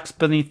head ducks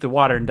beneath the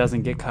water and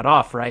doesn't get cut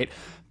off, right?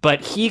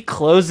 But he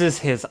closes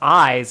his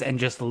eyes and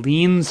just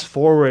leans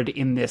forward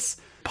in this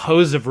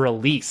pose of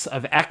release,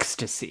 of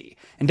ecstasy,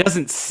 and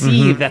doesn't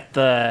see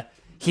that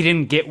he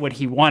didn't get what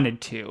he wanted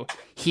to.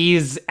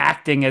 He's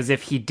acting as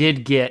if he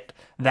did get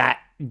that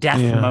death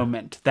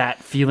moment,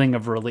 that feeling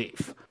of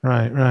relief.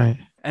 Right.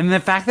 And the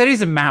fact that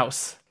he's a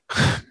mouse,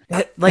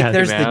 there's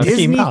the mouse.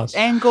 Disney Mouse.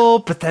 angle,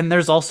 but then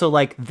there's also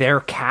like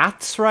they're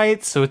cats,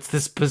 right? So it's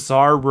this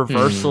bizarre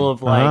reversal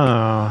of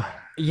like,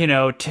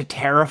 to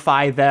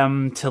terrify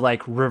them, to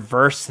like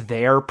reverse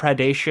their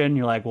predation.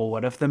 You're like, well,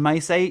 what if the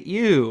mice ate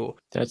you?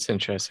 That's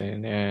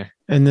interesting. Yeah.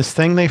 And this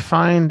thing they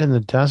find in the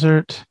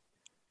desert,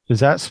 is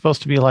that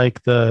supposed to be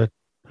like the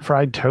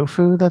fried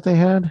tofu that they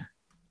had?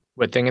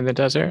 What thing in the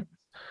desert?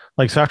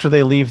 Like, so after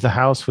they leave the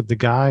house with the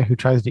guy who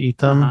tries to eat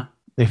them,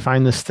 they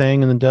find this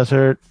thing in the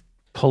desert,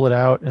 pull it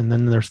out, and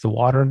then there's the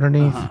water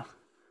underneath.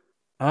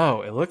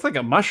 Oh, it looked like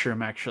a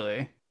mushroom,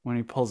 actually, when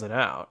he pulls it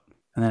out.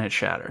 And then it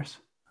shatters.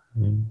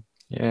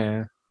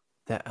 Yeah.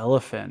 The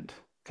elephant.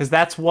 Because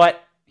that's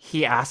what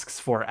he asks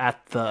for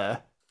at the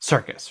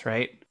circus,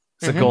 right?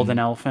 It's a golden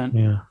elephant.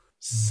 Yeah.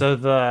 So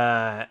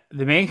the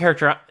main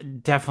character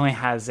definitely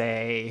has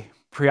a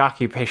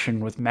preoccupation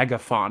with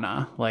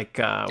megafauna, like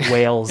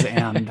whales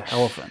and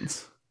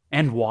elephants.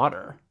 And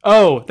water.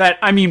 But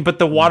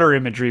the water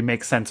imagery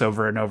makes sense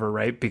over and over,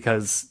 right?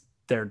 Because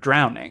they're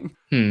drowning.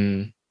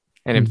 And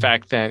in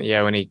fact, then,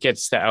 when he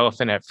gets the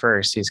elephant at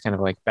first, he's kind of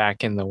like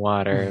back in the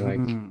water, like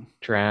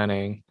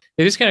drowning.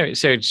 It is kind of,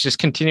 so it's just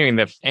continuing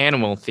the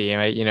animal theme.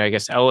 I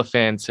guess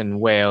elephants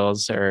and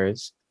whales are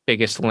his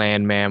biggest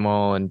land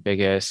mammal and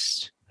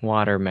biggest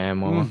water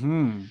mammal.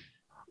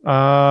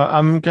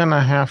 I'm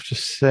gonna have to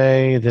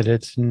say that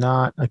it's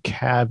not a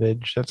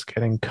cabbage that's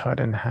getting cut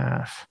in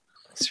half.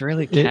 It's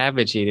really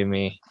cabbagey to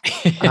me.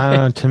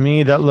 To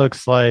me, that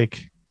looks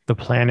like the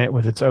planet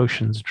with its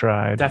oceans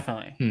dried.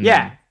 Definitely.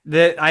 Yeah.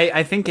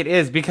 I think it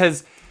is,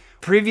 because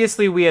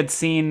previously we had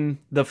seen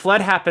the flood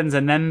happens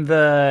and then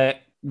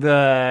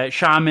the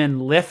shaman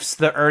lifts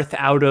the earth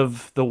out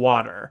of the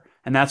water.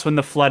 And that's when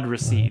the flood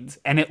recedes.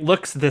 And it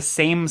looks the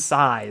same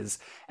size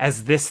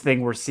as this thing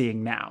we're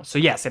seeing now. So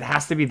yes, it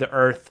has to be the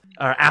earth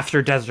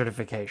after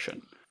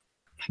desertification.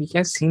 Have you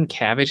guys seen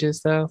cabbages,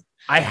 though?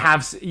 I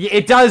have.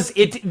 It does.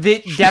 It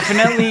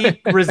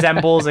definitely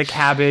resembles a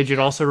cabbage. It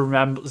also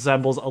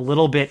resembles a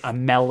little bit a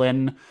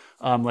melon,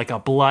 like a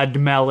blood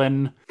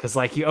melon. Because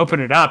like you open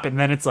it up and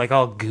then it's like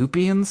all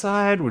goopy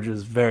inside, which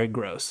is very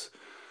gross.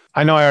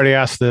 I know I already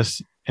asked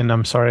this, and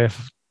I'm sorry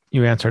if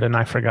you answered it and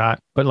I forgot.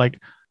 But like,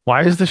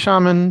 why is the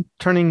shaman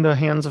turning the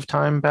hands of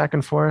time back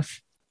and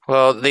forth?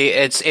 Well,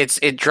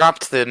 it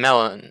dropped the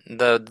melon,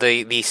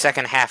 the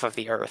second half of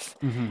the earth,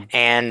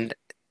 and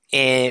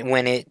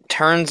when it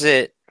turns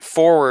it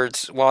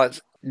forwards,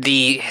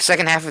 the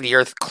second half of the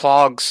earth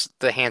clogs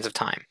the hands of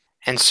time,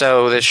 and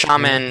so the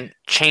shaman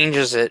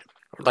changes it,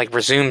 like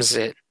resumes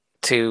it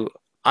to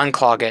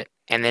unclog it,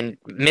 and then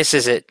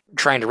misses it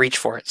trying to reach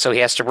for it, so he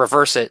has to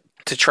reverse it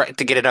to try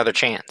to get another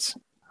chance.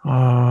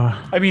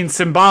 I mean,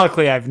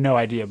 symbolically, I have no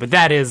idea, but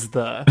that is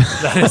the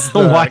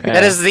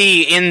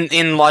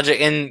in logic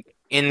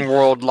in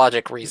world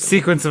logic reason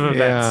sequence of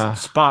events. Yeah.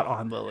 Spot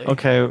on, Lily.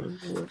 Okay,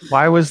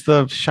 why was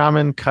the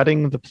shaman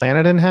cutting the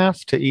planet in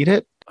half to eat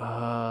it?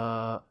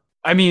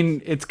 I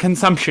mean, it's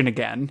consumption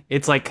again.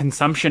 It's like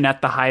consumption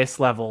at the highest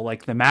level,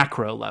 like the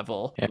macro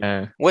level.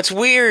 Yeah. What's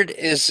weird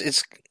is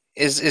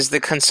the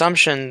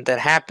consumption that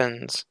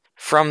happens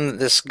from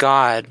this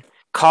god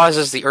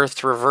causes the Earth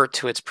to revert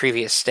to its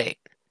previous state.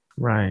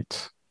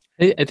 Right.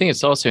 I think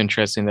it's also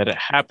interesting that it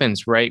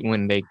happens right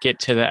when they get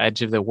to the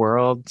edge of the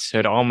world. So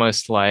it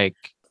almost like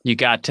you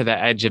got to the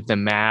edge of the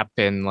map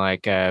in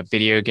like a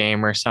video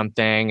game or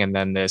something, and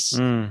then this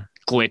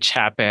glitch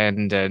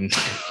happened, and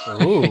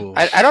Ooh.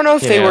 I don't know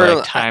if they were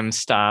like time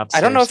stops.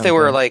 I don't or know if they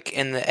were something. like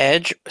in the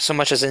edge so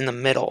much as in the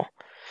middle.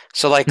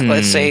 So like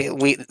let's say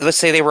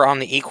they were on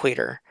the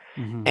equator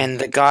Mhm. and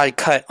the god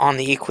cut on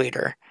the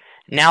equator.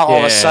 Now all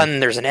of a sudden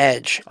there's an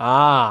edge.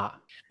 Ah.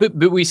 But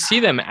we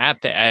see them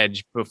at the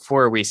edge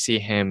before we see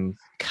him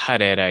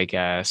cut it, I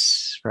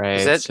guess, right?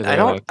 Is that So I they're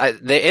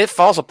don't it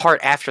falls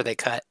apart after they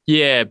cut.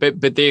 yeah,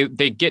 but they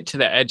get to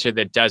the edge of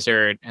the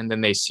desert, and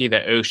then they see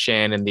the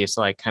ocean and these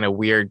like kind of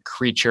weird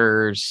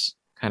creatures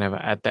kind of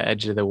at the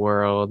edge of the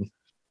world.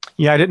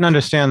 Yeah, I didn't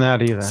understand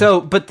that either.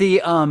 So, but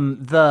the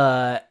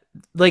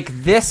like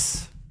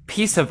this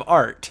piece of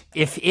art,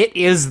 if it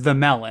is the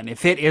melon,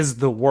 if it is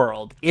the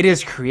world, it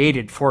is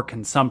created for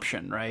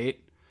consumption, right?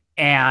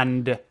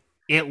 And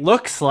it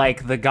looks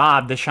like the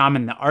god, the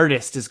shaman, the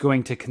artist is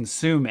going to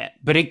consume it,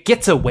 but it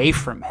gets away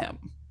from him.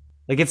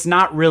 Like it's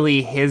not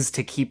really his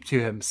to keep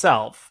to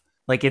himself.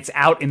 Like it's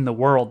out in the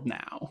world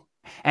now.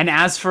 And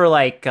as for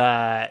like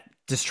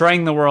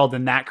destroying the world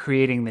and that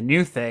creating the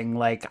new thing,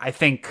 like I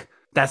think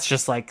that's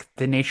just like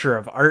the nature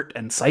of art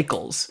and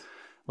cycles.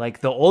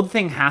 Like the old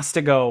thing has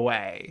to go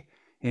away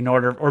in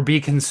order or be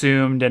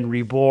consumed and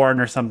reborn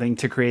or something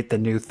to create the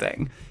new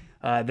thing.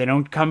 They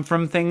don't come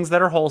from things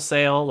that are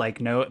wholesale. Like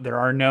there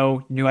are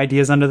no new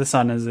ideas under the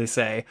sun, as they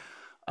say.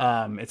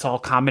 It's all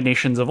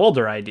combinations of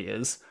older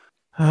ideas.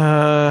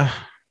 I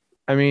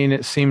mean,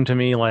 it seemed to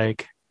me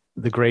like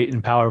the great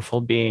and powerful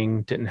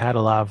being didn't have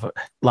a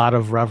lot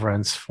of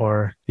reverence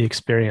for the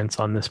experience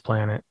on this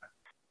planet.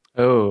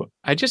 Oh,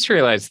 I just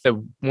realized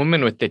the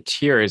woman with the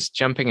tear is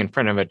jumping in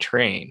front of a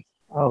train.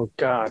 Oh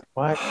God,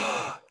 what?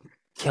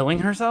 Killing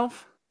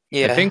herself?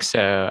 Yeah. I think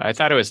so. I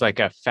thought it was like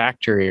a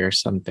factory or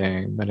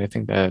something, but I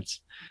think that's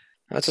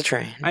a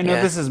train. I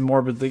know this is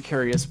morbidly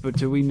curious, but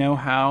do we know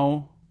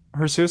how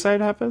her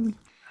suicide happened?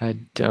 I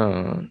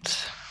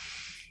don't.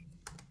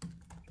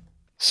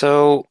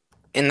 So,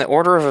 in the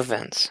order of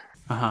events,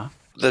 Uh-huh.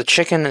 the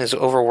chicken is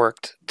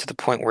overworked to the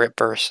point where it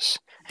bursts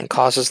and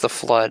causes the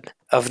flood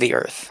of the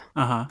earth.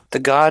 Uh-huh. The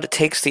god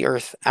takes the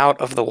earth out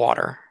of the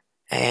water,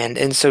 and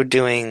in so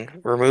doing,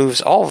 removes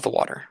all of the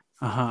water.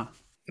 Uh-huh.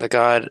 The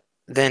god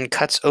then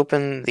cuts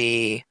open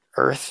the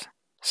earth,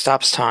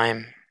 stops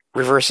time,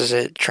 reverses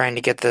it, trying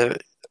to get the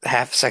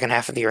second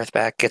half of the earth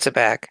back, gets it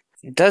back,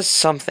 does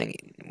something,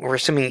 we're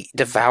assuming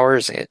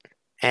devours it,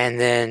 and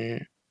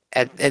then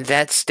at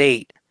that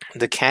state,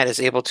 the cat is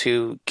able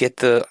to get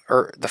the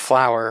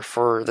flower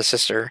for the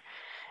sister,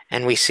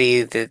 and we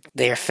see that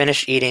they are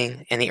finished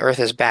eating, and the earth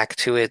is back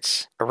to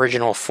its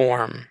original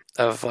form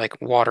of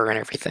like water and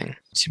everything.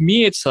 To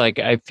me, it's like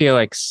I feel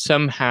like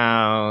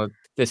somehow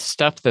the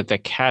stuff that the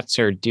cats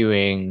are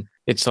doing,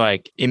 it's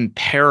like in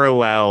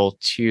parallel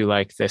to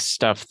like the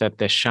stuff that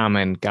the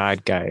shaman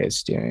god guy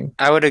is doing.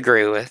 I would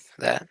agree with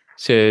that.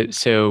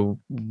 So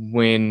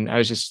when I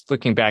was just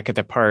looking back at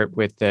the part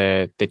with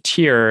the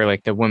tear,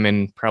 like the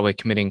woman probably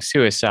committing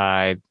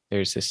suicide,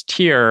 there's this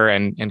tear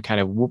and kind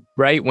of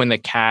right when the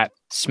cat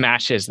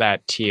smashes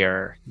that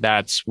tear,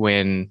 that's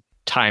when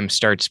time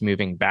starts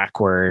moving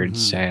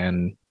backwards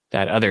and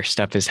that other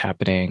stuff is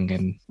happening.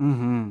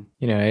 And,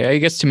 you know, I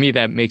guess to me,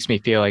 that makes me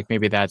feel like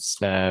maybe that's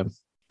the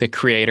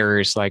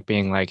creators like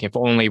being like, if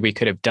only we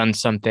could have done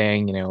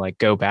something, you know, like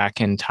go back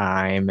in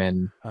time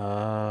and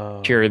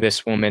cure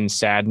this woman's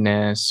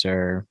sadness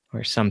or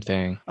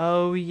something.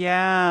 Oh,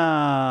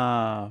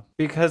 yeah.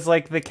 Because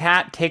like the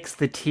cat takes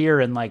the tear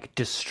and like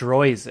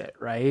destroys it,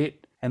 right?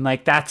 And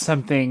like that's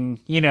something,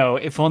 you know,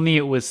 if only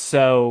it was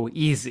so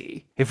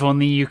easy. If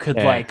only you could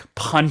like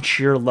punch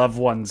your loved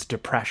one's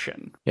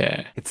depression.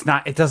 Yeah.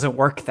 It doesn't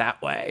work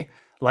that way.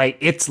 Like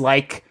it's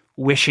like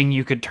wishing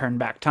you could turn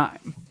back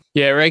time.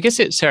 Yeah, or I guess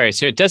so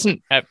it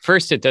doesn't, at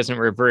first it doesn't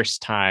reverse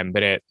time,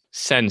 but it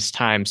sends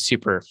time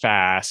super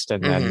fast.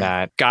 And then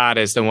that God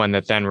is the one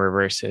that then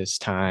reverses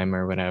time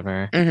or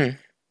whatever.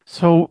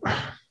 So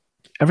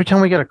every time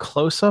we get a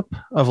close up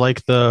of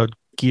like the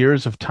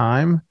gears of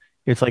time,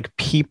 it's like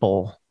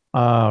people.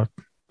 I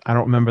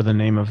don't remember the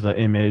name of the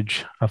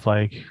image of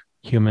like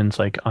humans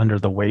like under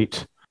the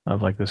weight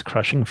of like this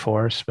crushing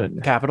force, but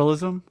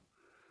Capitalism?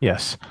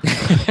 yes,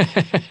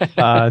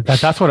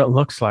 that's what it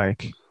looks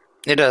like.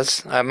 It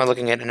does. I'm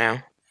looking at it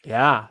now.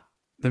 Yeah.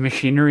 The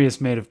machinery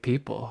is made of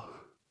people.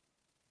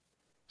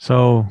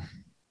 So,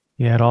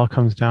 yeah, it all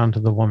comes down to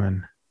the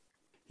woman.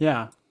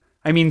 Yeah.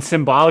 I mean,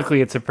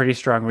 symbolically, it's a pretty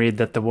strong read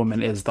that the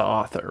woman is the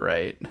author,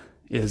 right?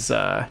 Is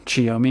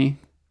Chiyomi?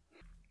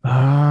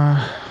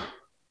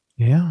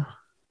 Yeah.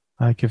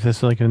 Like if this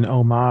is like an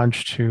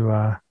homage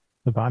to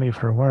the body of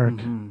her work.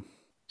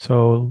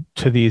 So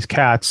to these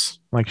cats,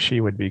 like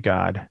she would be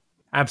God.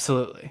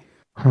 Absolutely.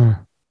 Huh.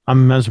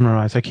 I'm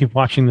mesmerized. I keep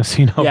watching the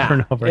scene over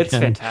and over it's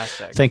again,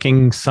 fantastic.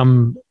 thinking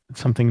something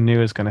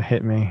new is going to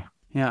hit me.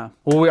 Yeah.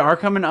 Well, we are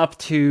coming up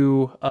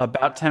to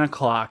about 10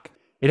 o'clock.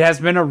 It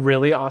has been a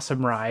really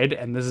awesome ride,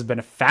 and this has been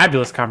a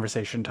fabulous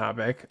conversation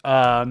topic.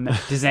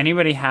 Does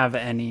anybody have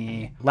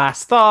any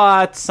last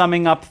thoughts,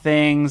 summing up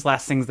things,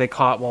 last things they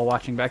caught while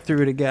watching back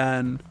through it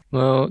again?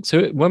 Well,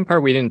 so one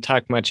part we didn't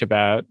talk much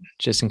about,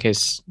 just in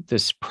case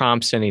this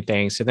prompts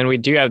anything. So then we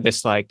do have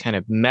this like kind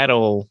of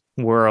metal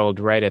world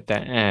right at the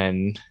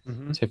end.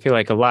 Mm-hmm. So I feel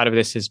like a lot of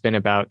this has been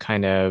about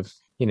kind of,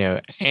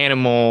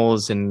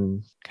 animals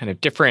and kind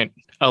of different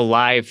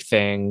alive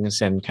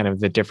things and kind of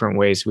the different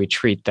ways we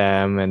treat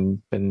them.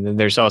 And then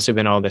there's also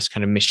been all this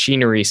kind of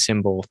machinery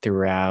symbol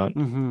throughout.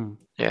 Mm-hmm.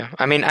 Yeah,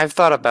 I mean, I've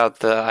thought about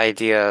the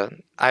idea.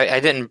 I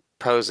didn't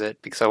pose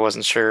it because I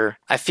wasn't sure.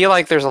 I feel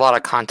like there's a lot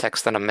of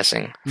context that I'm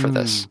missing for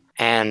this,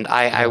 and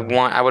I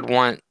would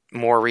want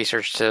more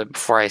research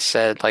before I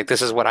said like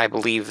this is what I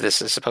believe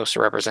this is supposed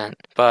to represent.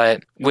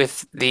 But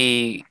with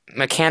the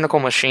mechanical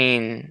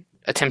machine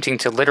attempting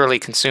to literally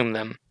consume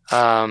them,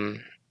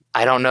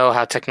 I don't know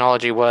how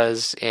technology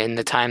was in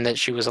the time that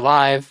she was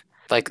alive,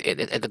 like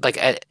at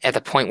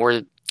the point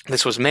where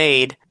this was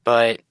made,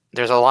 but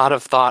there's a lot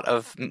of thought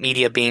of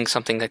media being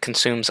something that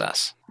consumes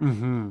us.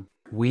 Mm-hmm.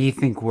 We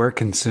think we're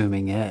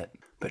consuming it,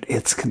 but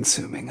it's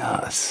consuming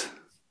us.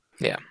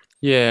 Yeah.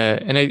 Yeah.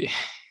 And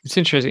it's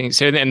interesting.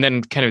 So, and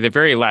then kind of the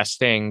very last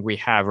thing we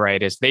have,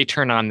 right, is they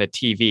turn on the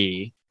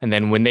TV. And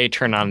then when they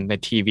turn on the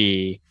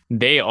TV,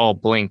 they all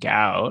blink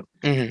out.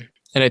 Mm-hmm.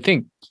 And I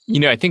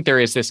think there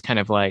is this kind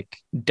of like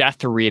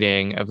death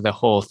reading of the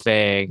whole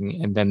thing.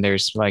 And then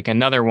there's like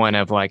another one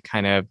of like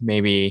kind of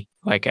maybe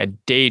like a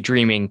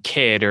daydreaming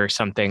kid or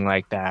something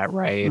like that,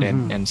 right?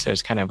 Mm-hmm. And so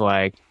it's kind of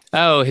like,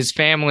 oh, his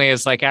family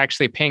is like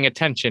actually paying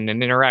attention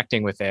and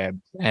interacting with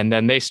him. And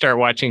then they start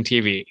watching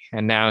TV.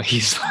 And now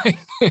he's like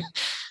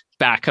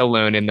back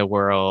alone in the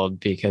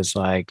world because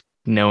like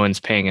no one's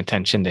paying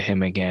attention to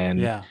him again.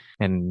 Yeah.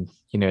 And,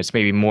 it's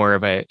maybe more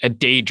of a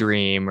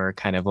daydream or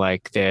kind of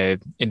like the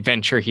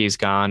adventure he's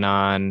gone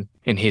on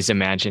in his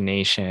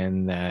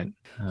imagination that.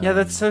 Yeah,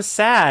 that's so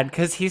sad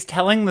because he's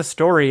telling the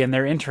story and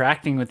they're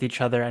interacting with each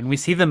other. And we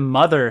see the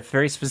mother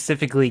very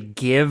specifically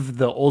give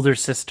the older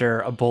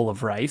sister a bowl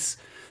of rice.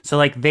 So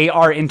like they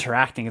are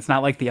interacting. It's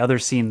not like the other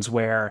scenes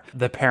where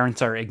the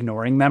parents are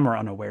ignoring them or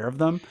unaware of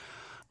them.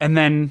 And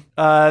then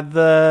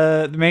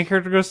the main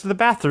character goes to the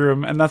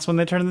bathroom and that's when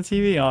they turn the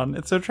TV on.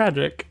 It's so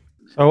tragic.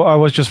 So I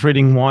was just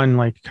reading one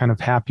like kind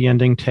of happy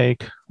ending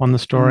take on the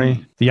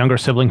story. The younger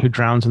sibling who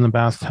drowns in the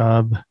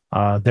bathtub,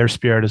 their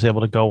spirit is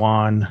able to go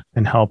on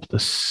and help the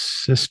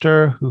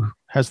sister who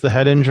has the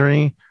head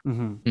injury.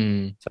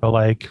 Mm-hmm. So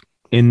like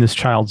in this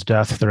child's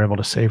death, they're able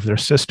to save their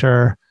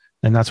sister.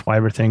 And that's why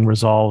everything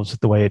resolves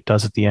the way it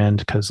does at the end,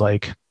 because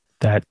like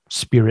that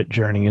spirit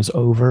journey is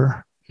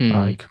over.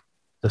 Like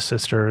the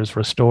sister is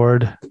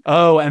restored.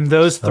 Oh, and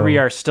those three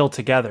are still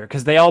together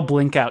because they all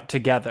blink out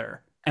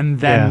together.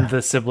 And then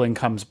the sibling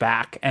comes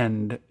back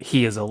and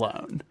he is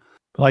alone.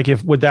 Like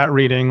if with that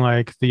reading,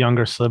 like the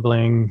younger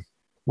sibling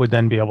would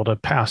then be able to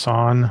pass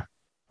on,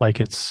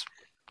 like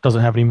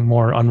doesn't have any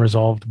more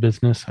unresolved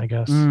business, I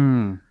guess. All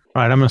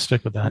right, I'm going to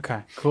stick with that.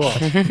 Okay, cool.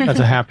 That's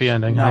a happy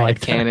ending. I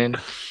like canon.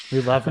 We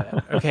love it.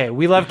 Okay,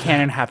 we love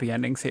canon happy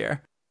endings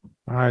here.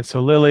 All right, so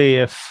Lily,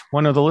 if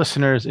one of the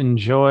listeners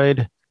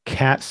enjoyed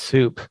cat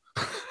soup,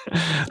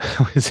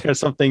 is there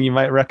something you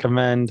might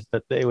recommend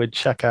that they would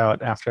check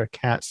out after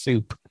cat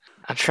soup?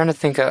 I'm trying to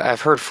think.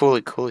 I've heard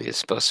Fooly Cooly is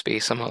supposed to be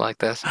somewhat like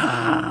this. We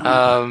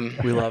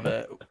love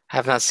it. I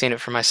have not seen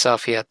it for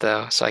myself yet,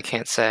 though, so I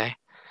can't say.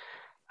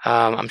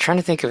 I'm trying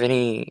to think of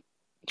any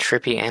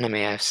trippy anime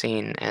I've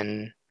seen,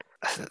 and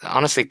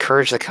honestly,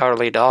 Courage the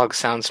Cowardly Dog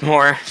sounds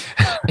more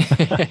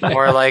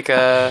like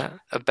a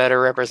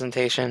better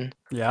representation.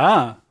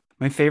 Yeah,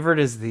 my favorite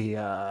is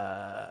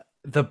the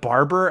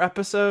barber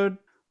episode.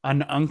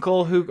 An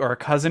uncle or a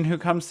cousin who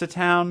comes to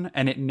town,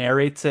 and it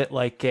narrates it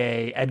like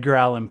a Edgar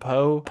Allan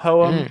Poe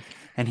poem.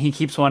 And he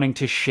keeps wanting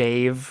to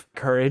shave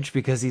Courage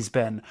because he's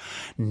been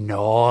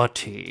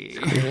naughty.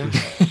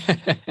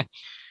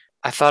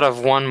 I thought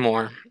of one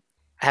more.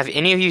 Have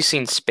any of you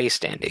seen Space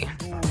Dandy?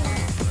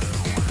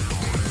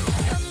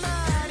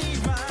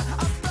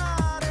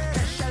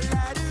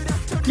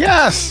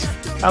 Yes!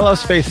 I love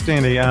Space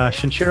Dandy.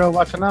 Shinichiro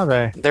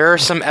Watanabe. There are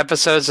some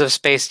episodes of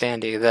Space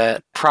Dandy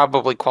that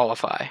probably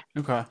qualify.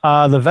 Okay.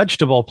 The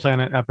Vegetable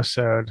Planet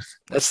episode.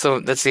 That's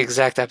the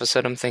exact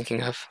episode I'm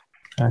thinking of.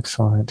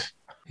 Excellent.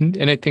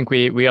 And I think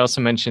we also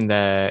mentioned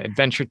the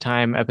Adventure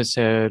Time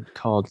episode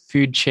called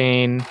Food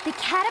Chain. The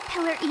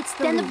caterpillar eats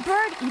the Then the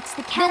bird eats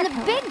the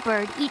caterpillar. Then the big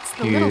bird eats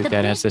the little.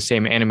 That has the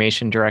same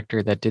animation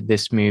director that did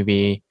this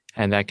movie.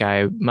 And that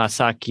guy,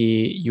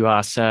 Masaki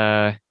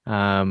Yuasa,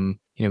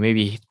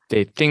 maybe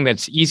the thing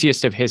that's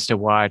easiest of his to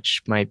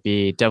watch might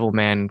be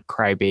Devilman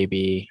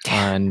Crybaby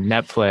on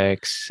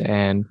Netflix.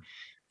 And,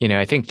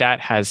 I think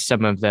that has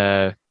some of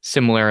the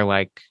similar,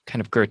 like,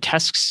 kind of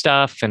grotesque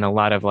stuff and a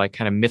lot of, like,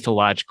 kind of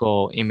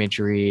mythological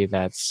imagery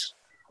that's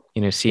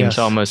seems Yes.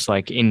 almost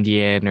like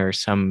Indian or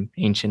some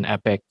ancient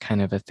epic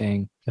kind of a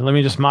thing. And let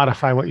me just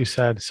modify what you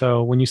said.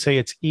 So when you say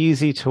it's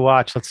easy to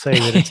watch, let's say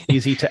that it's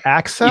easy to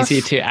access,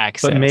 Easy to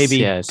access, but maybe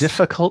yes.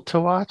 difficult to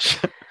watch.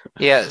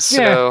 Yeah,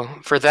 so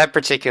for that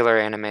particular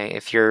anime,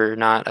 if you're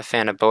not a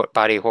fan of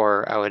body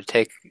horror, I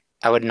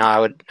would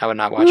not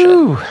watch it.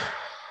 Ooh.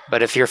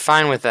 But if you're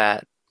fine with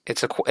that,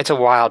 it's a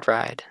wild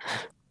ride.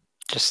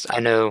 Just I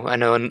know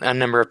a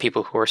number of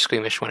people who are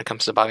squeamish when it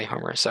comes to body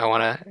horror, so I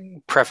want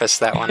to preface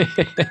that one.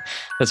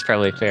 That's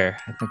probably fair.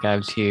 I think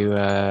I'm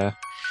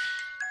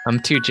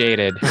too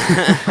jaded.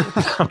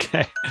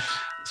 Okay.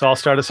 So I'll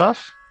start us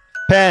off.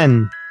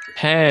 Pen.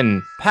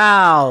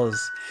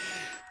 Pals.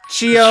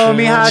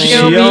 Chiomi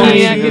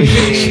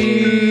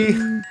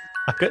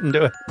I couldn't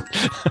do it.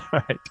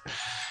 All right.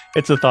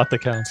 It's a thought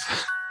that counts.